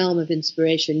whole realm of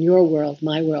inspiration, your world,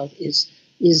 my world, is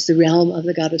the realm of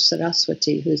the goddess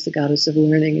Saraswati, who is the goddess of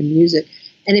learning and music.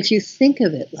 And if you think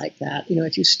of it like that,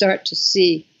 if you start to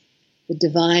see the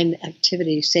divine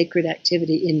activity, sacred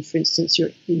activity in, for instance, your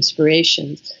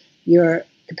inspirations, your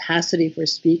capacity for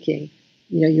speaking,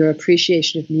 your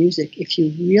appreciation of music, if you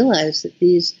realize that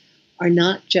these are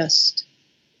not just,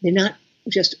 they're not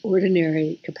just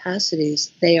ordinary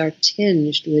capacities, they are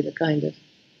tinged with a kind of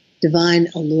divine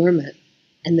allurement,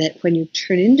 and that when you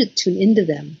tune into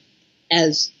them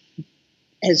as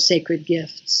sacred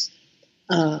gifts,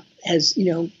 as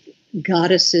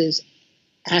goddesses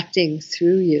acting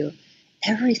through you,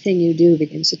 everything you do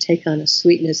begins to take on a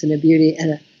sweetness and a beauty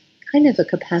and a kind of a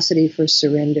capacity for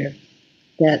surrender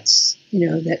that's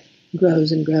that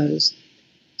grows and grows.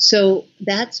 So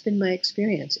that's been my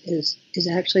experience, is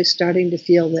actually starting to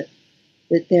feel that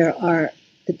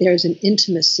there's an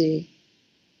intimacy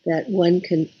that one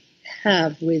can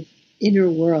have with inner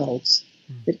worlds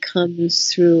that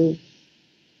comes through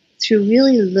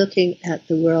really looking at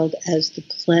the world as the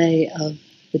play of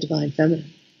the divine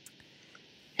feminine.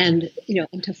 And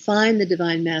and to find the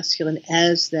divine masculine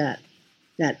as that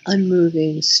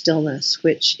unmoving stillness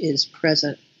which is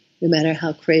present no matter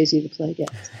how crazy the play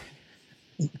gets.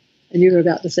 And you were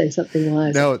about to say something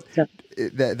wise. No,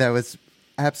 that was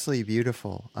absolutely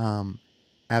beautiful.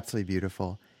 Absolutely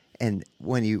beautiful. And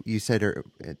when you said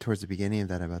towards the beginning of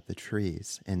that about the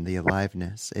trees and the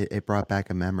aliveness, it brought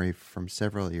back a memory from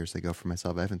several years ago for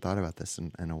myself. I haven't thought about this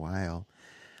in a while.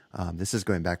 This is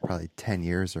going back probably 10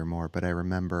 years or more, but I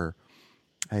remember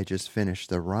I had just finished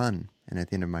the run. And at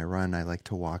the end of my run, I like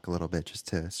to walk a little bit just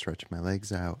to stretch my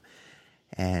legs out.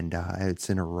 And it's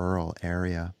in a rural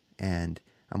area. And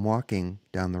I'm walking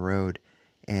down the road,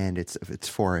 and it's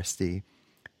foresty.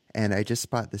 And I just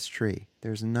spot this tree.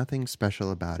 There's nothing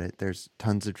special about it. There's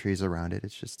tons of trees around it.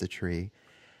 It's just a tree.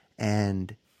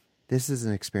 And this is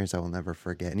an experience I will never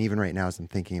forget. And even right now, as I'm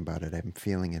thinking about it, I'm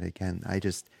feeling it again.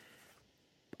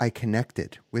 I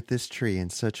connected with this tree in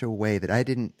such a way that I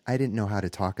didn't know how to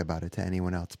talk about it to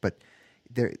anyone else. But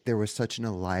there was such an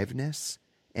aliveness,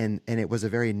 and it was a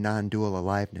very non-dual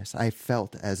aliveness. I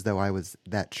felt as though I was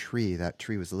that tree. That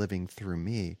tree was living through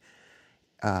me.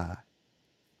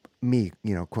 Me,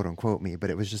 quote unquote me,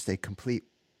 but it was just a complete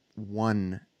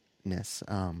oneness.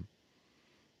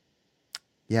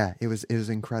 Yeah, it was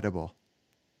incredible.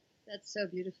 That's so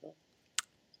beautiful.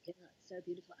 Yeah, so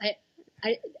beautiful.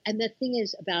 And the thing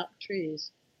is about trees,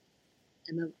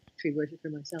 I'm a tree worshiper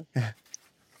myself,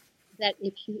 that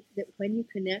when you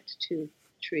connect to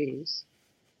trees,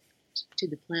 to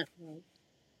the plant world,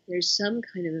 there's some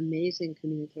kind of amazing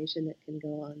communication that can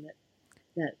go on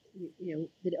that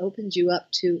opens you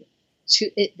up to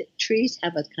it. Trees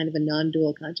have a kind of a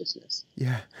non-dual consciousness.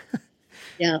 Yeah.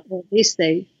 Yeah. Well, at least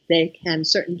they can.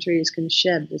 Certain trees can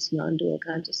shed this non-dual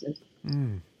consciousness.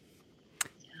 Mm.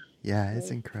 Yeah, it's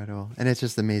incredible, and it's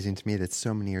just amazing to me that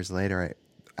so many years later,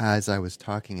 as I was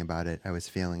talking about it, I was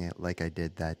feeling it like I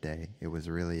did that day. It was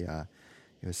really, it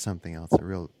was something else, a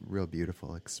real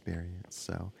beautiful experience.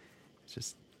 So, it's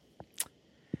just.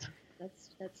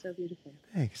 That's so beautiful.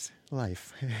 Thanks,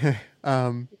 life.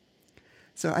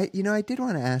 So I did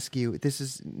want to ask you.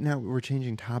 Now we're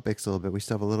changing topics a little bit. We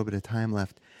still have a little bit of time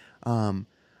left.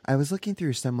 I was looking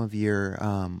through some of your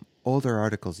older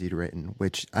articles you'd written,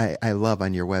 which I love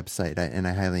on your website, and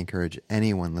I highly encourage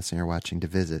anyone listening or watching to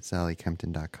visit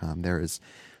SallyKempton.com. There is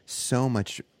so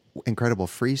much incredible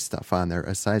free stuff on there,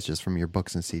 aside just from your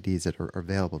books and CDs that are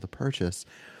available to purchase.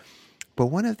 But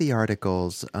one of the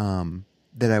articles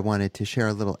that I wanted to share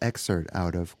a little excerpt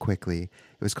out of quickly,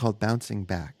 it was called Bouncing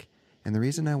Back. And the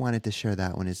reason I wanted to share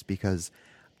that one is because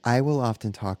I will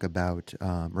often talk about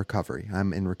recovery.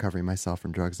 I'm in recovery myself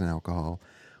from drugs and alcohol.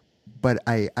 But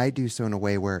I do so in a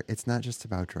way where it's not just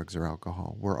about drugs or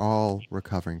alcohol. We're all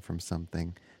recovering from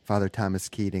something. Father Thomas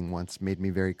Keating once made me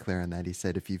very clear on that. He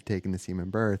said, if you've taken this human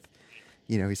birth,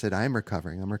 he said, I'm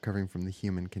recovering from the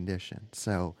human condition.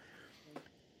 So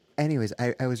anyways,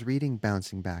 I was reading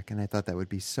Bouncing Back, and I thought that would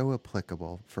be so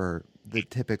applicable for the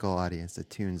typical audience that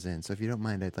tunes in. So if you don't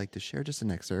mind, I'd like to share just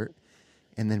an excerpt,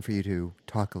 and then for you to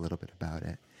talk a little bit about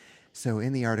it. So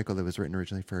in the article that was written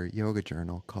originally for Yoga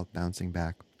Journal called Bouncing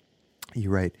Back, you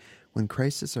write, when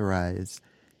crises arise,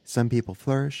 some people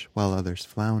flourish while others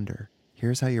flounder.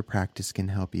 Here's how your practice can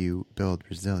help you build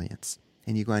resilience.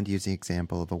 And you go on to use the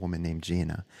example of a woman named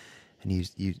Gina. And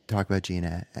you talk about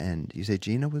Gina, and you say,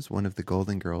 Gina was one of the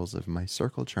golden girls of my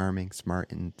circle, charming, smart,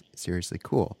 and seriously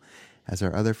cool. As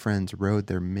our other friends rode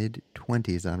their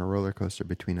mid-20s on a roller coaster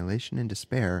between elation and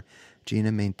despair,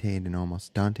 Gina maintained an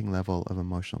almost daunting level of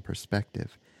emotional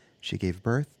perspective. She gave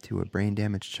birth to a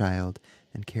brain-damaged child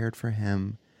and cared for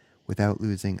him without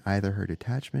losing either her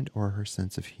detachment or her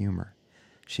sense of humor.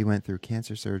 She went through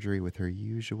cancer surgery with her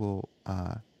usual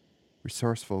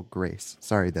resourceful grace.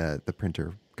 Sorry, the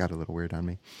printer got a little weird on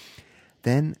me.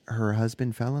 Then her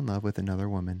husband fell in love with another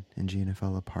woman, and Gina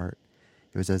fell apart.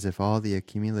 It was as if all the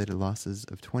accumulated losses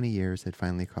of 20 years had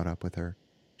finally caught up with her.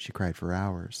 She cried for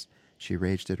hours. She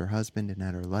raged at her husband and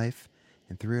at her life,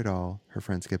 and through it all, her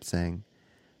friends kept saying,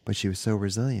 "But she was so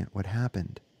resilient. What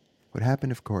happened?" What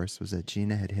happened, of course, was that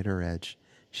Gina had hit her edge.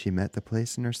 She met the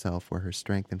place in herself where her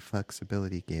strength and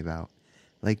flexibility gave out.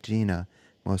 Like Gina,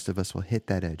 most of us will hit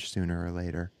that edge sooner or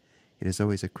later. It is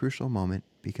always a crucial moment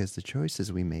because the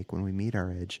choices we make when we meet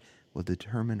our edge will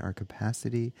determine our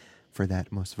capacity for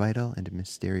that most vital and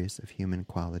mysterious of human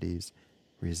qualities,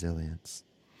 resilience.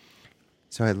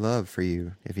 So I'd love for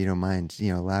you, if you don't mind,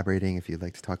 elaborating, if you'd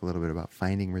like to talk a little bit about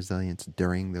finding resilience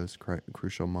during those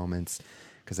crucial moments,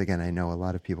 because again, I know a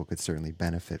lot of people could certainly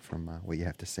benefit from what you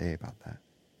have to say about that.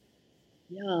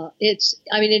 Yeah, it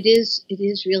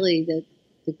is really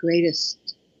the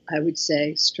greatest, I would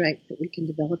say, strength that we can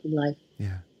develop in life.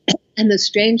 Yeah. And the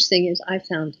strange thing is, I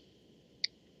found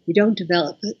you don't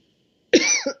develop it.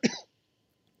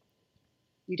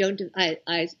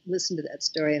 I listened to that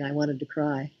story and I wanted to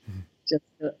cry. Mm-hmm.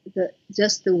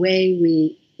 Just the way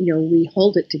we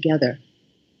hold it together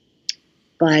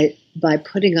by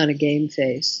putting on a game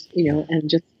face, and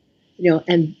just,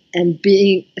 and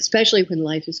being, especially when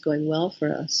life is going well for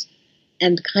us,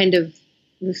 and kind of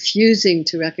refusing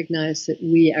to recognize that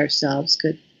we ourselves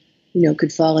could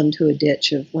fall into a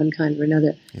ditch of one kind or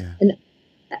another. Yeah.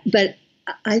 But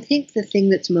I think the thing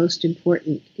that's most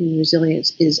important in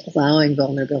resilience is allowing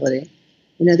vulnerability.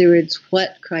 In other words,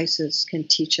 what crisis can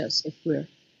teach us if we're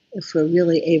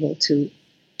really able to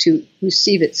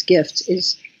receive its gifts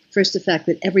is first the fact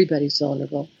that everybody's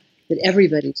vulnerable, that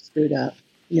everybody's screwed up,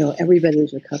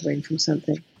 everybody's recovering from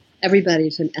something.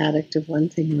 Everybody's an addict of one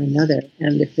thing or another,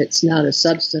 and if it's not a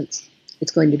substance,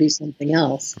 it's going to be something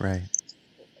else. Right.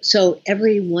 So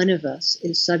every one of us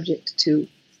is subject to,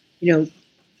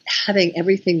 having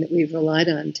everything that we've relied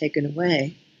on taken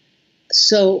away.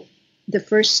 So the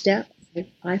first step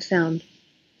I found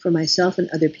for myself and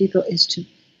other people is to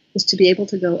be able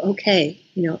to go, okay,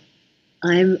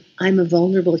 I'm a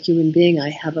vulnerable human being. I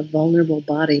have a vulnerable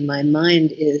body. My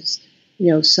mind is,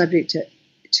 subject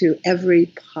to every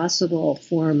possible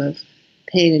form of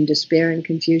pain and despair and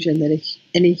confusion that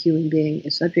any human being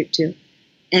is subject to.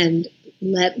 And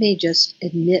let me just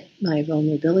admit my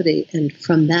vulnerability. And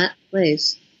from that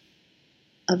place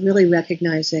of really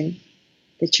recognizing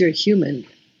that you're human,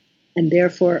 and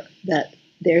therefore that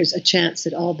there's a chance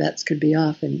that all bets could be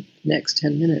off in the next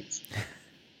 10 minutes.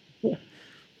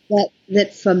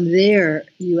 That from there,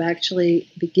 you actually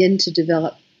begin to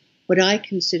develop what I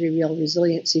consider real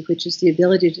resiliency, which is the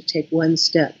ability to take one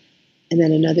step and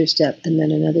then another step and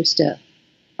then another step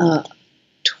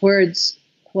towards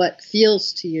what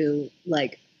feels to you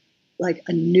like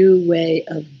a new way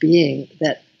of being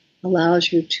that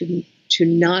allows you to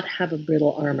not have a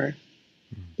brittle armor,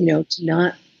 to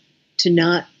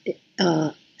not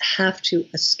have to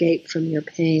escape from your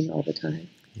pain all the time.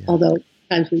 Yeah. Although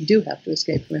sometimes we do have to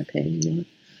escape from our pain.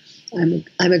 I'm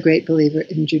a great believer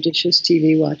in judicious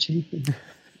TV watching.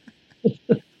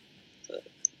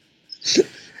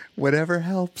 Whatever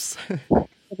helps.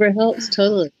 Whatever helps,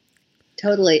 totally.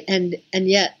 And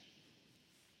yet,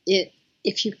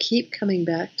 if you keep coming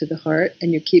back to the heart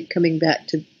and you keep coming back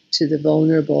to the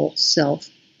vulnerable self,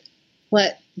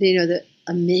 the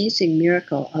amazing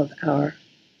miracle of our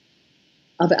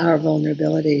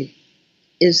vulnerability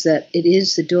is that it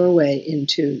is the doorway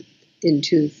into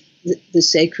the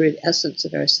sacred essence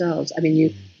of ourselves. I mean,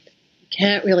 you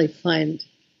can't really find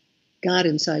God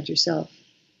inside yourself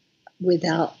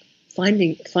without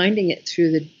finding it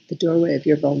through the doorway of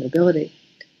your vulnerability.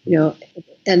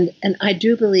 And I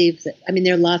do believe that, I mean,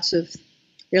 there are lots of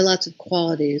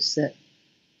qualities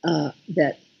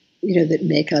that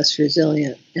make us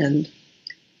resilient, and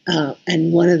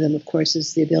one of them, of course,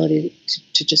 is the ability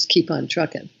to just keep on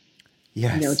trucking.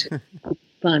 Yes.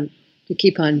 To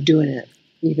keep on doing it,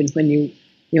 even when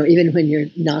you're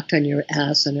knocked on your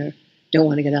ass and don't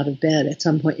want to get out of bed. At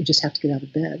some point, you just have to get out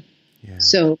of bed. Yeah.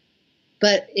 So,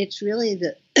 but it's really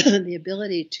the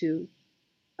ability to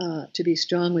be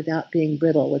strong without being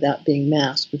brittle, without being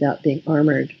masked, without being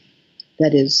armored.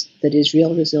 That is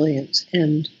real resilience,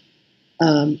 and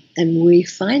we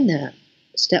find that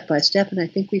step by step, and I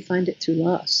think we find it through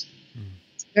loss.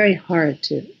 It's very hard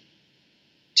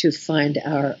to find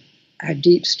our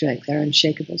deep strength, our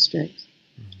unshakable strength,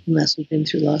 unless we've been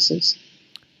through losses.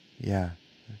 Yeah.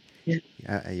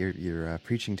 You're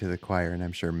preaching to the choir, and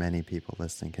I'm sure many people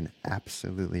listening can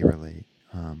absolutely relate.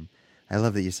 I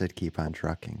love that you said keep on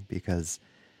trucking, because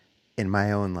in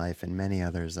my own life and many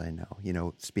others I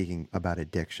know, speaking about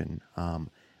addiction,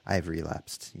 I've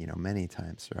relapsed, many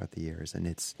times throughout the years, and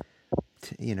it's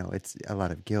it's a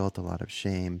lot of guilt, a lot of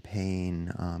shame,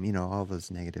 pain, all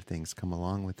those negative things come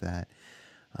along with that.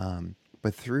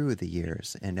 But through the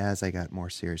years, and as I got more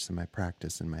serious in my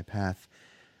practice and my path,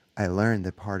 I learned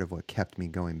that part of what kept me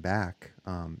going back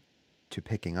to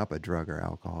picking up a drug or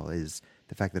alcohol is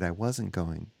the fact that I wasn't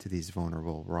going to these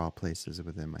vulnerable, raw places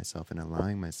within myself and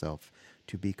allowing myself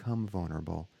to become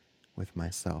vulnerable with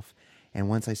myself. And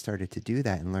once I started to do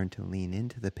that and learn to lean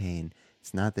into the pain,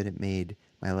 it's not that it made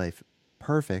my life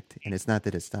perfect, and it's not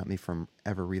that it stopped me from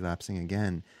ever relapsing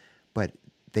again, but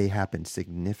they happened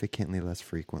significantly less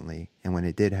frequently. And when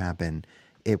it did happen,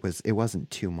 it wasn't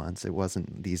 2 months. It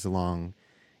wasn't these long,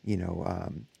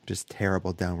 just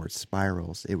terrible downward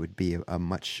spirals. It would be a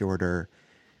much shorter,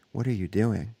 what are you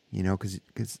doing?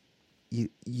 Because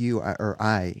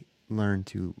I learned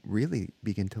to really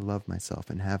begin to love myself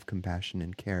and have compassion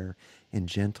and care and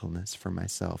gentleness for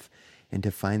myself, and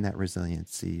to find that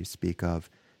resiliency you speak of,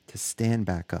 to stand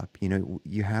back up.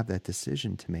 You have that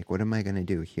decision to make. What am I going to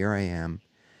do? Here I am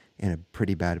in a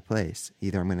pretty bad place.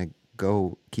 Either I'm going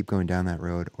to keep going down that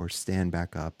road, or stand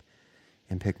back up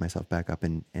and pick myself back up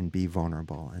and be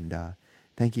vulnerable. And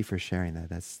thank you for sharing that.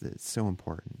 That's so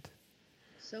important.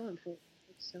 So important.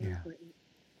 It's so important.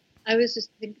 I was just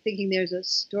thinking there's a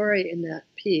story in that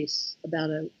piece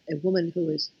about a woman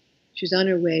she was on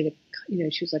her way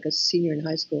to, she was like a senior in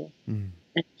high school. Mm.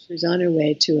 And she was on her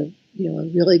way to a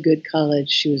really good college.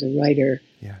 She was a writer.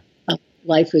 Yeah.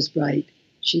 Life was bright.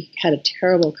 She had a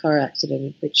terrible car accident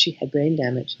in which she had brain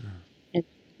damage. Oh. And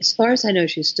as far as I know,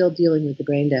 she's still dealing with the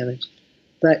brain damage.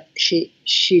 But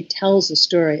she tells the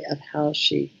story of how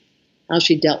she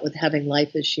dealt with having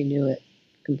life as she knew it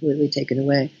completely taken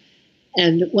away.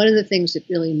 And one of the things that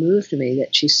really moved me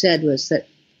that she said was that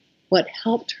what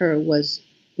helped her was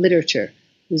literature,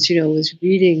 was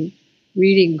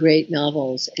reading great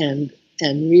novels and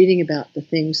reading about the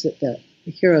things that the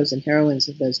heroes and heroines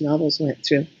of those novels went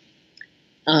through,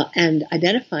 and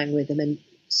identifying with them and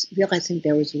realizing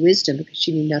there was wisdom, because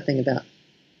she knew nothing about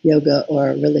yoga or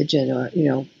religion or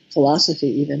philosophy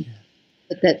even,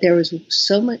 but that there was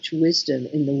so much wisdom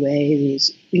in the way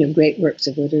these great works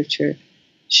of literature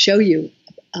show you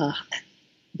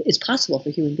it's possible for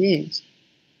human beings.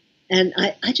 And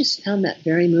I just found that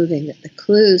very moving, that the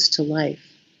clues to life,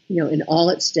 in all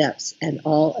its depths and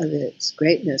all of its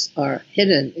greatness, are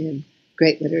hidden in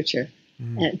great literature.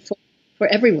 Mm. And for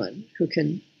everyone who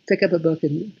can pick up a book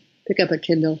and pick up a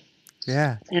Kindle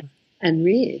and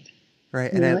read.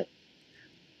 Right. And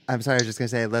I'm sorry, I was just going to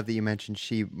say, I love that you mentioned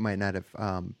she might not have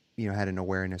had an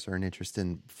awareness or an interest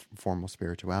in formal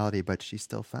spirituality, but she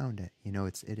still found it.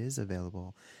 It is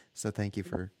available. So thank you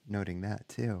for noting that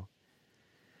too.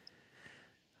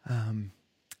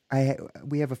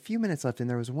 We have a few minutes left, and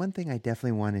there was one thing I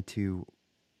definitely wanted to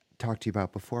talk to you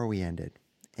about before we ended,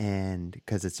 and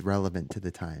because it's relevant to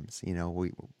the times.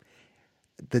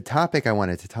 The topic I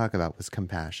wanted to talk about was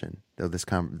compassion, though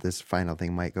this final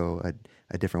thing might go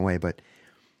a different way, but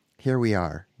here we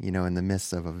are, in the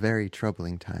midst of a very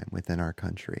troubling time within our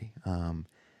country.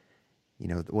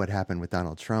 What happened with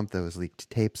Donald Trump, those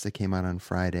leaked tapes that came out on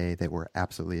Friday that were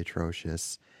absolutely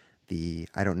atrocious.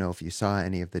 I don't know if you saw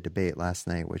any of the debate last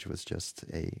night, which was just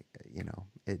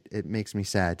it makes me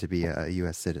sad to be a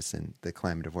U.S. citizen, the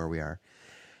climate of where we are.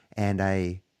 And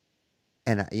I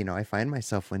find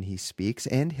myself when he speaks,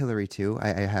 and Hillary too,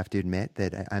 I have to admit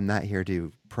that I'm not here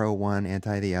to pro one,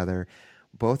 anti the other.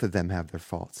 Both of them have their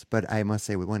faults. But I must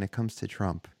say, when it comes to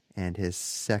Trump and his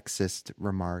sexist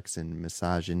remarks and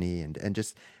misogyny and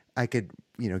just, I could,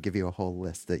 give you a whole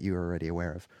list that you're already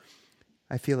aware of.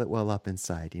 I feel it well up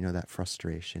inside, that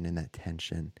frustration and that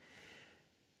tension.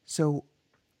 So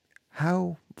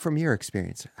how, from your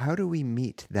experience, how do we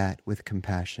meet that with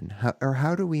compassion?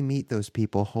 How do we meet those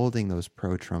people holding those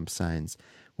pro-Trump signs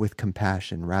with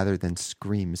compassion rather than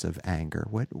screams of anger?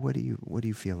 What do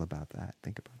you feel about that?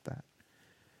 Think about that.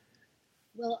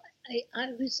 Well,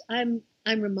 I'm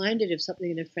reminded of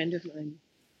something that a friend of mine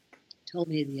told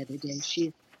me the other day.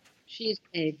 She's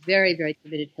a very, very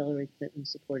committed Hillary Clinton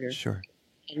supporter. Sure.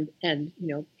 And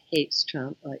hates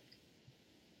Trump like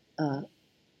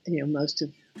most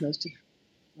of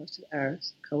our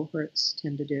cohorts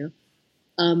tend to do.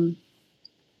 And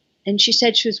she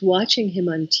said she was watching him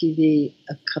on TV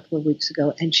a couple of weeks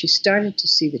ago, and she started to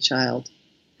see the child.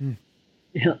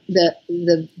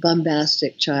 The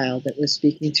bombastic child that was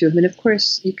speaking to him. And of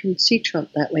course, you can see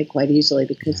Trump that way quite easily,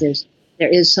 because there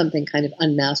is something kind of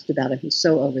unmasked about him. He's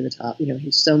so over the top.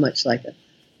 He's so much like a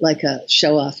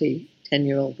show-offy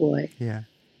 10-year-old boy. Yeah.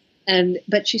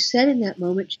 But she said in that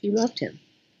moment she loved him.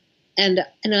 And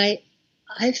I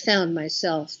found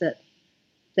myself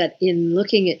that in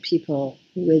looking at people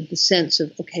with the sense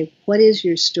of, okay, what is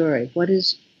your story? What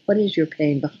is your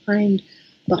pain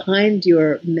behind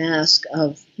your mask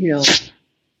of,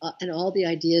 and all the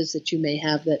ideas that you may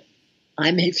have that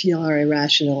I may feel are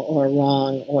irrational or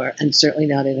wrong, and certainly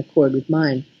not in accord with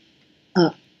mine.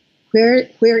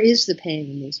 Where is the pain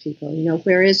in these people?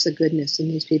 Where is the goodness in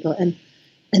these people? And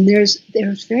there's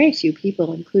very few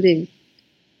people, including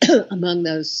among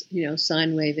those,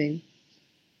 sign waving,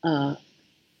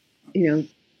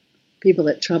 people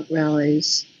at Trump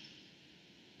rallies,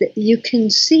 that you can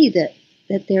see that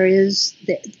there is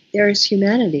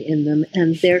humanity in them,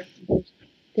 and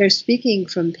they're speaking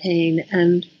from pain.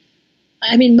 And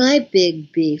I mean, my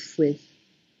big beef with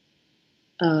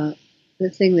the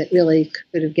thing that really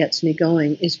kind of gets me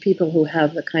going is people who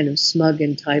have a kind of smug,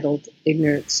 entitled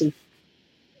ignorance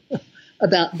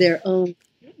about their own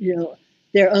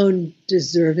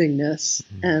deservingness,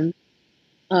 and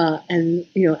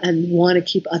want to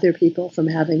keep other people from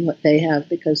having what they have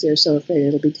because they're so afraid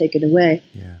it'll be taken away.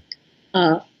 Yeah.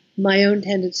 My own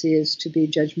tendency is to be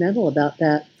judgmental about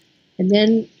that, and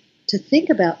then to think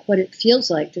about what it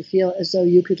feels like to feel as though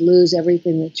you could lose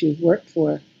everything that you've worked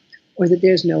for, or that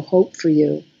there's no hope for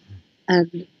you,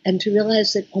 and to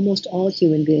realize that almost all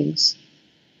human beings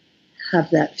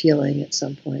have that feeling at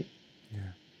some point.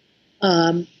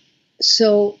 Yeah.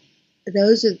 So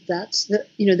that's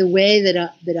the way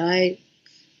that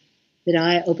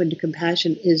I open to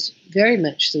compassion is very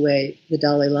much the way the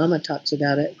Dalai Lama talks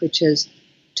about it, which is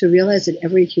to realize that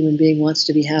every human being wants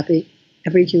to be happy.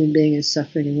 Every human being is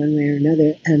suffering in one way or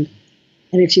another, and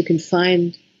if you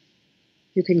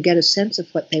can get a sense of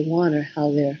what they want or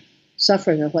how they're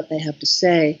suffering or what they have to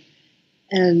say,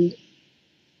 and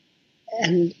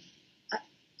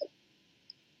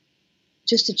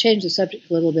just to change the subject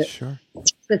a little bit. Sure.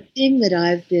 The thing that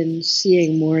I've been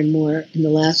seeing more and more in the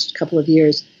last couple of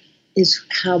years is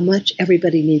how much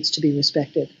everybody needs to be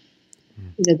respected.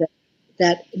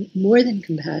 That more than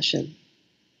compassion,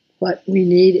 what we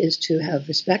need is to have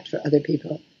respect for other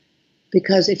people.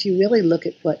 Because if you really look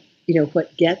at what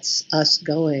gets us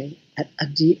going at a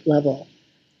deep level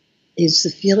is the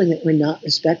feeling that we're not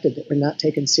respected, that we're not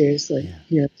taken seriously.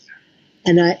 Yeah.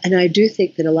 And I do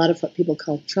think that a lot of what people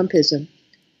call Trumpism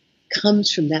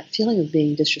comes from that feeling of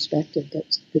being disrespected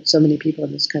that so many people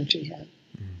in this country have.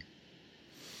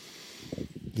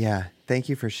 Yeah, thank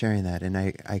you for sharing that. And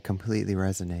I completely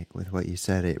resonate with what you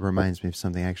said. It reminds me of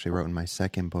something I actually wrote in my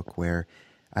second book where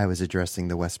I was addressing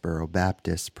the Westboro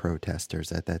Baptist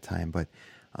protesters at that time, but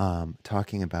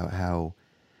talking about how,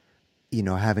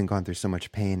 having gone through so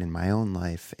much pain in my own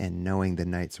life and knowing the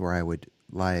nights where I would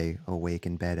lie awake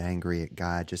in bed angry at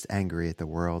God, just angry at the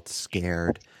world,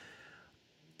 scared,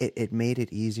 it made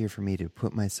it easier for me to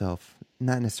put myself,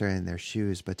 not necessarily in their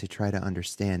shoes, but to try to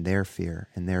understand their fear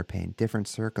and their pain, different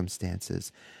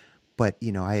circumstances. But,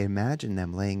 I imagine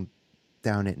them laying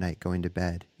down at night, going to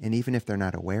bed. And even if they're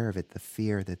not aware of it, the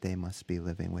fear that they must be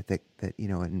living with it, that, it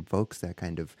invokes that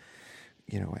kind of,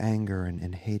 anger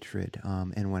and hatred.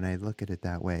 And when I look at it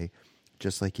that way,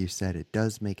 just like you said, it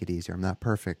does make it easier. I'm not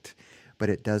perfect, but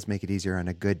it does make it easier on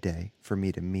a good day for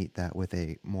me to meet that with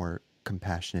a more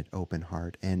compassionate, open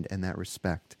heart and that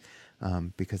respect,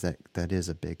 because that is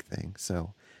a big thing.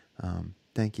 So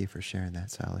thank you for sharing that,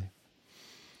 Sally.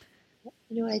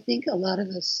 I think a lot of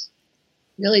us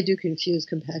really do confuse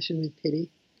compassion with pity.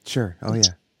 Sure. Oh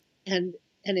yeah. And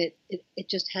it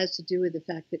just has to do with the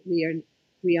fact that we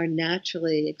are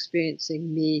naturally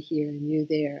experiencing me here and you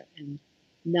there, and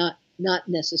not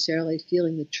necessarily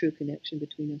feeling the true connection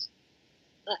between us.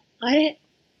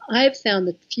 I've found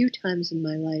that few times in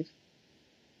my life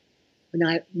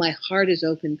when my heart is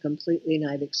open completely and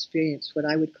I've experienced what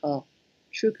I would call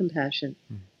true compassion.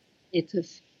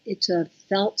 It's a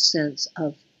felt sense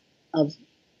of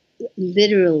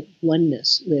literal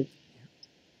oneness with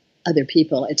other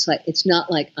people. It's not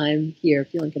like I'm here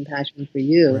feeling compassion for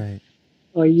you, right,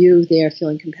 or you there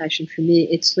feeling compassion for me.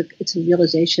 It's a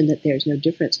realization that there's no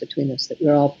difference between us, that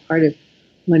we're all part of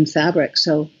one fabric.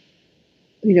 So,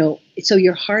 so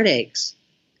your heart aches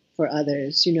for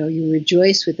others. You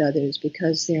rejoice with others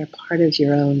because they're part of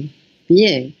your own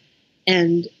being.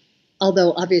 And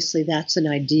although obviously that's an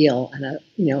ideal and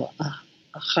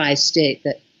a high state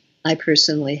that I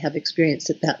personally have experienced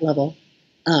at that level,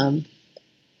 a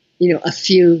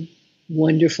few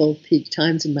wonderful peak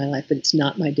times in my life, but it's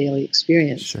not my daily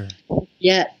experience. Sure.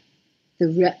 Yet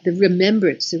the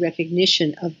remembrance, the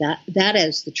recognition of that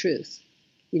as the truth,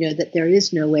 that there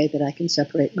is no way that I can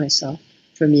separate myself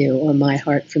from you, or my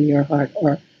heart from your heart,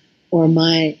 or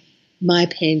my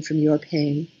pain from your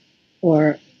pain,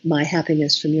 or my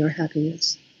happiness from your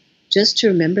happiness. Just to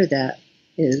remember that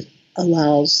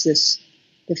allows this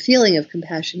the feeling of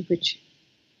compassion, which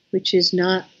is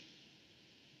not,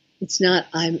 it's not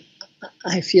I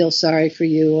feel sorry for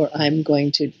you, or I'm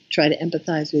going to try to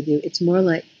empathize with you. It's more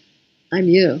like, I'm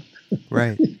you.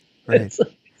 Right. It's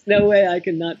like, there's no way I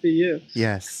can not be you.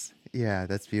 Yes. Yeah,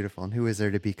 that's beautiful. And who is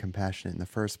there to be compassionate in the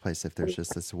first place if there's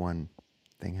just this one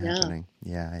thing happening?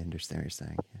 Yeah, I understand what you're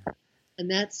saying. Yeah.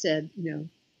 And that said,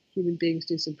 human beings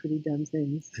do some pretty dumb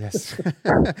things. Yes.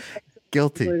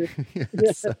 Guilty.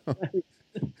 Yes, so.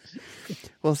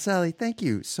 Well, Sally, thank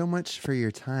you so much for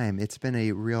your time. It's been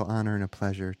a real honor and a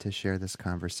pleasure to share this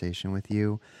conversation with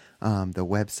you. The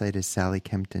website is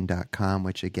sallykempton.com,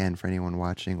 which, again, for anyone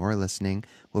watching or listening,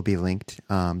 will be linked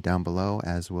down below,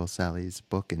 as will Sally's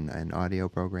book and audio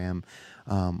program.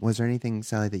 Was there anything,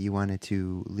 Sally, that you wanted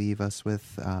to leave us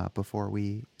with before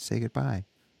we say goodbye?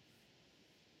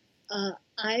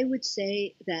 I would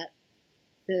say that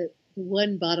the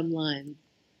one bottom line,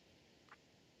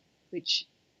 which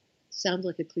sounds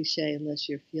like a cliche unless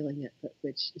you're feeling it, but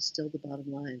which is still the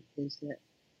bottom line, is that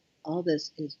all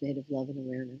this is made of love and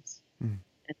awareness. And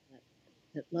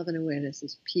that love and awareness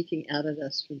is peeking out at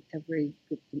us from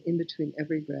in between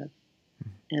every breath,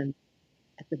 and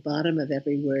at the bottom of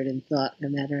every word and thought, no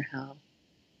matter how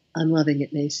unloving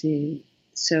it may seem.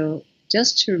 So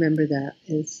just to remember that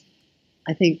is,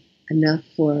 I think, enough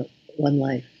for one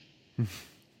life.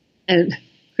 And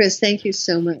Chris, thank you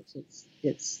so much.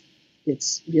 It's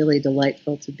really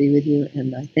delightful to be with you,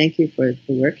 and I thank you for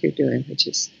the work you're doing, which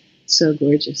is so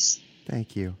gorgeous.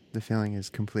 Thank you. The feeling is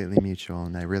completely mutual,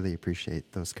 and I really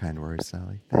appreciate those kind words,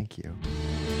 Sally. Thank you.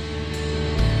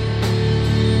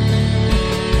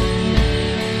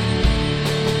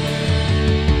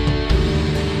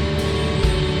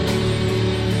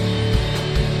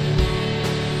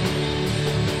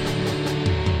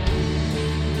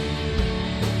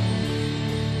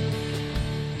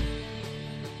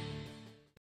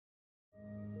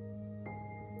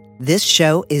 This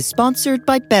show is sponsored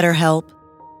by BetterHelp.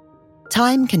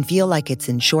 Time can feel like it's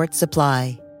in short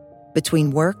supply. Between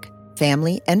work,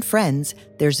 family, and friends,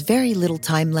 there's very little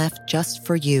time left just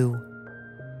for you.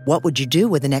 What would you do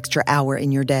with an extra hour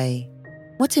in your day?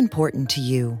 What's important to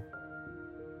you?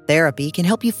 Therapy can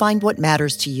help you find what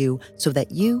matters to you so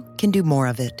that you can do more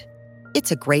of it.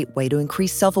 It's a great way to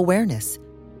increase self-awareness,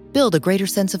 build a greater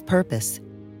sense of purpose,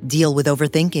 deal with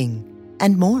overthinking,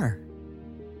 and more.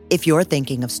 If you're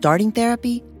thinking of starting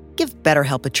therapy, give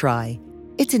BetterHelp a try.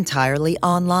 It's entirely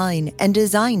online and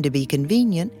designed to be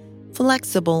convenient,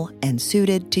 flexible, and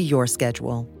suited to your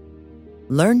schedule.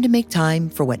 Learn to make time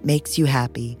for what makes you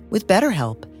happy with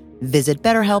BetterHelp. Visit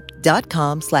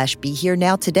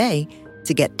BetterHelp.com/BeHereNow today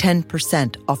to get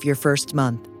 10% off your first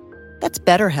month. That's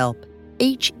BetterHelp,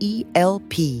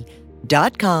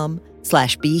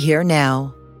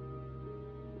 HELP.com/BeHereNow.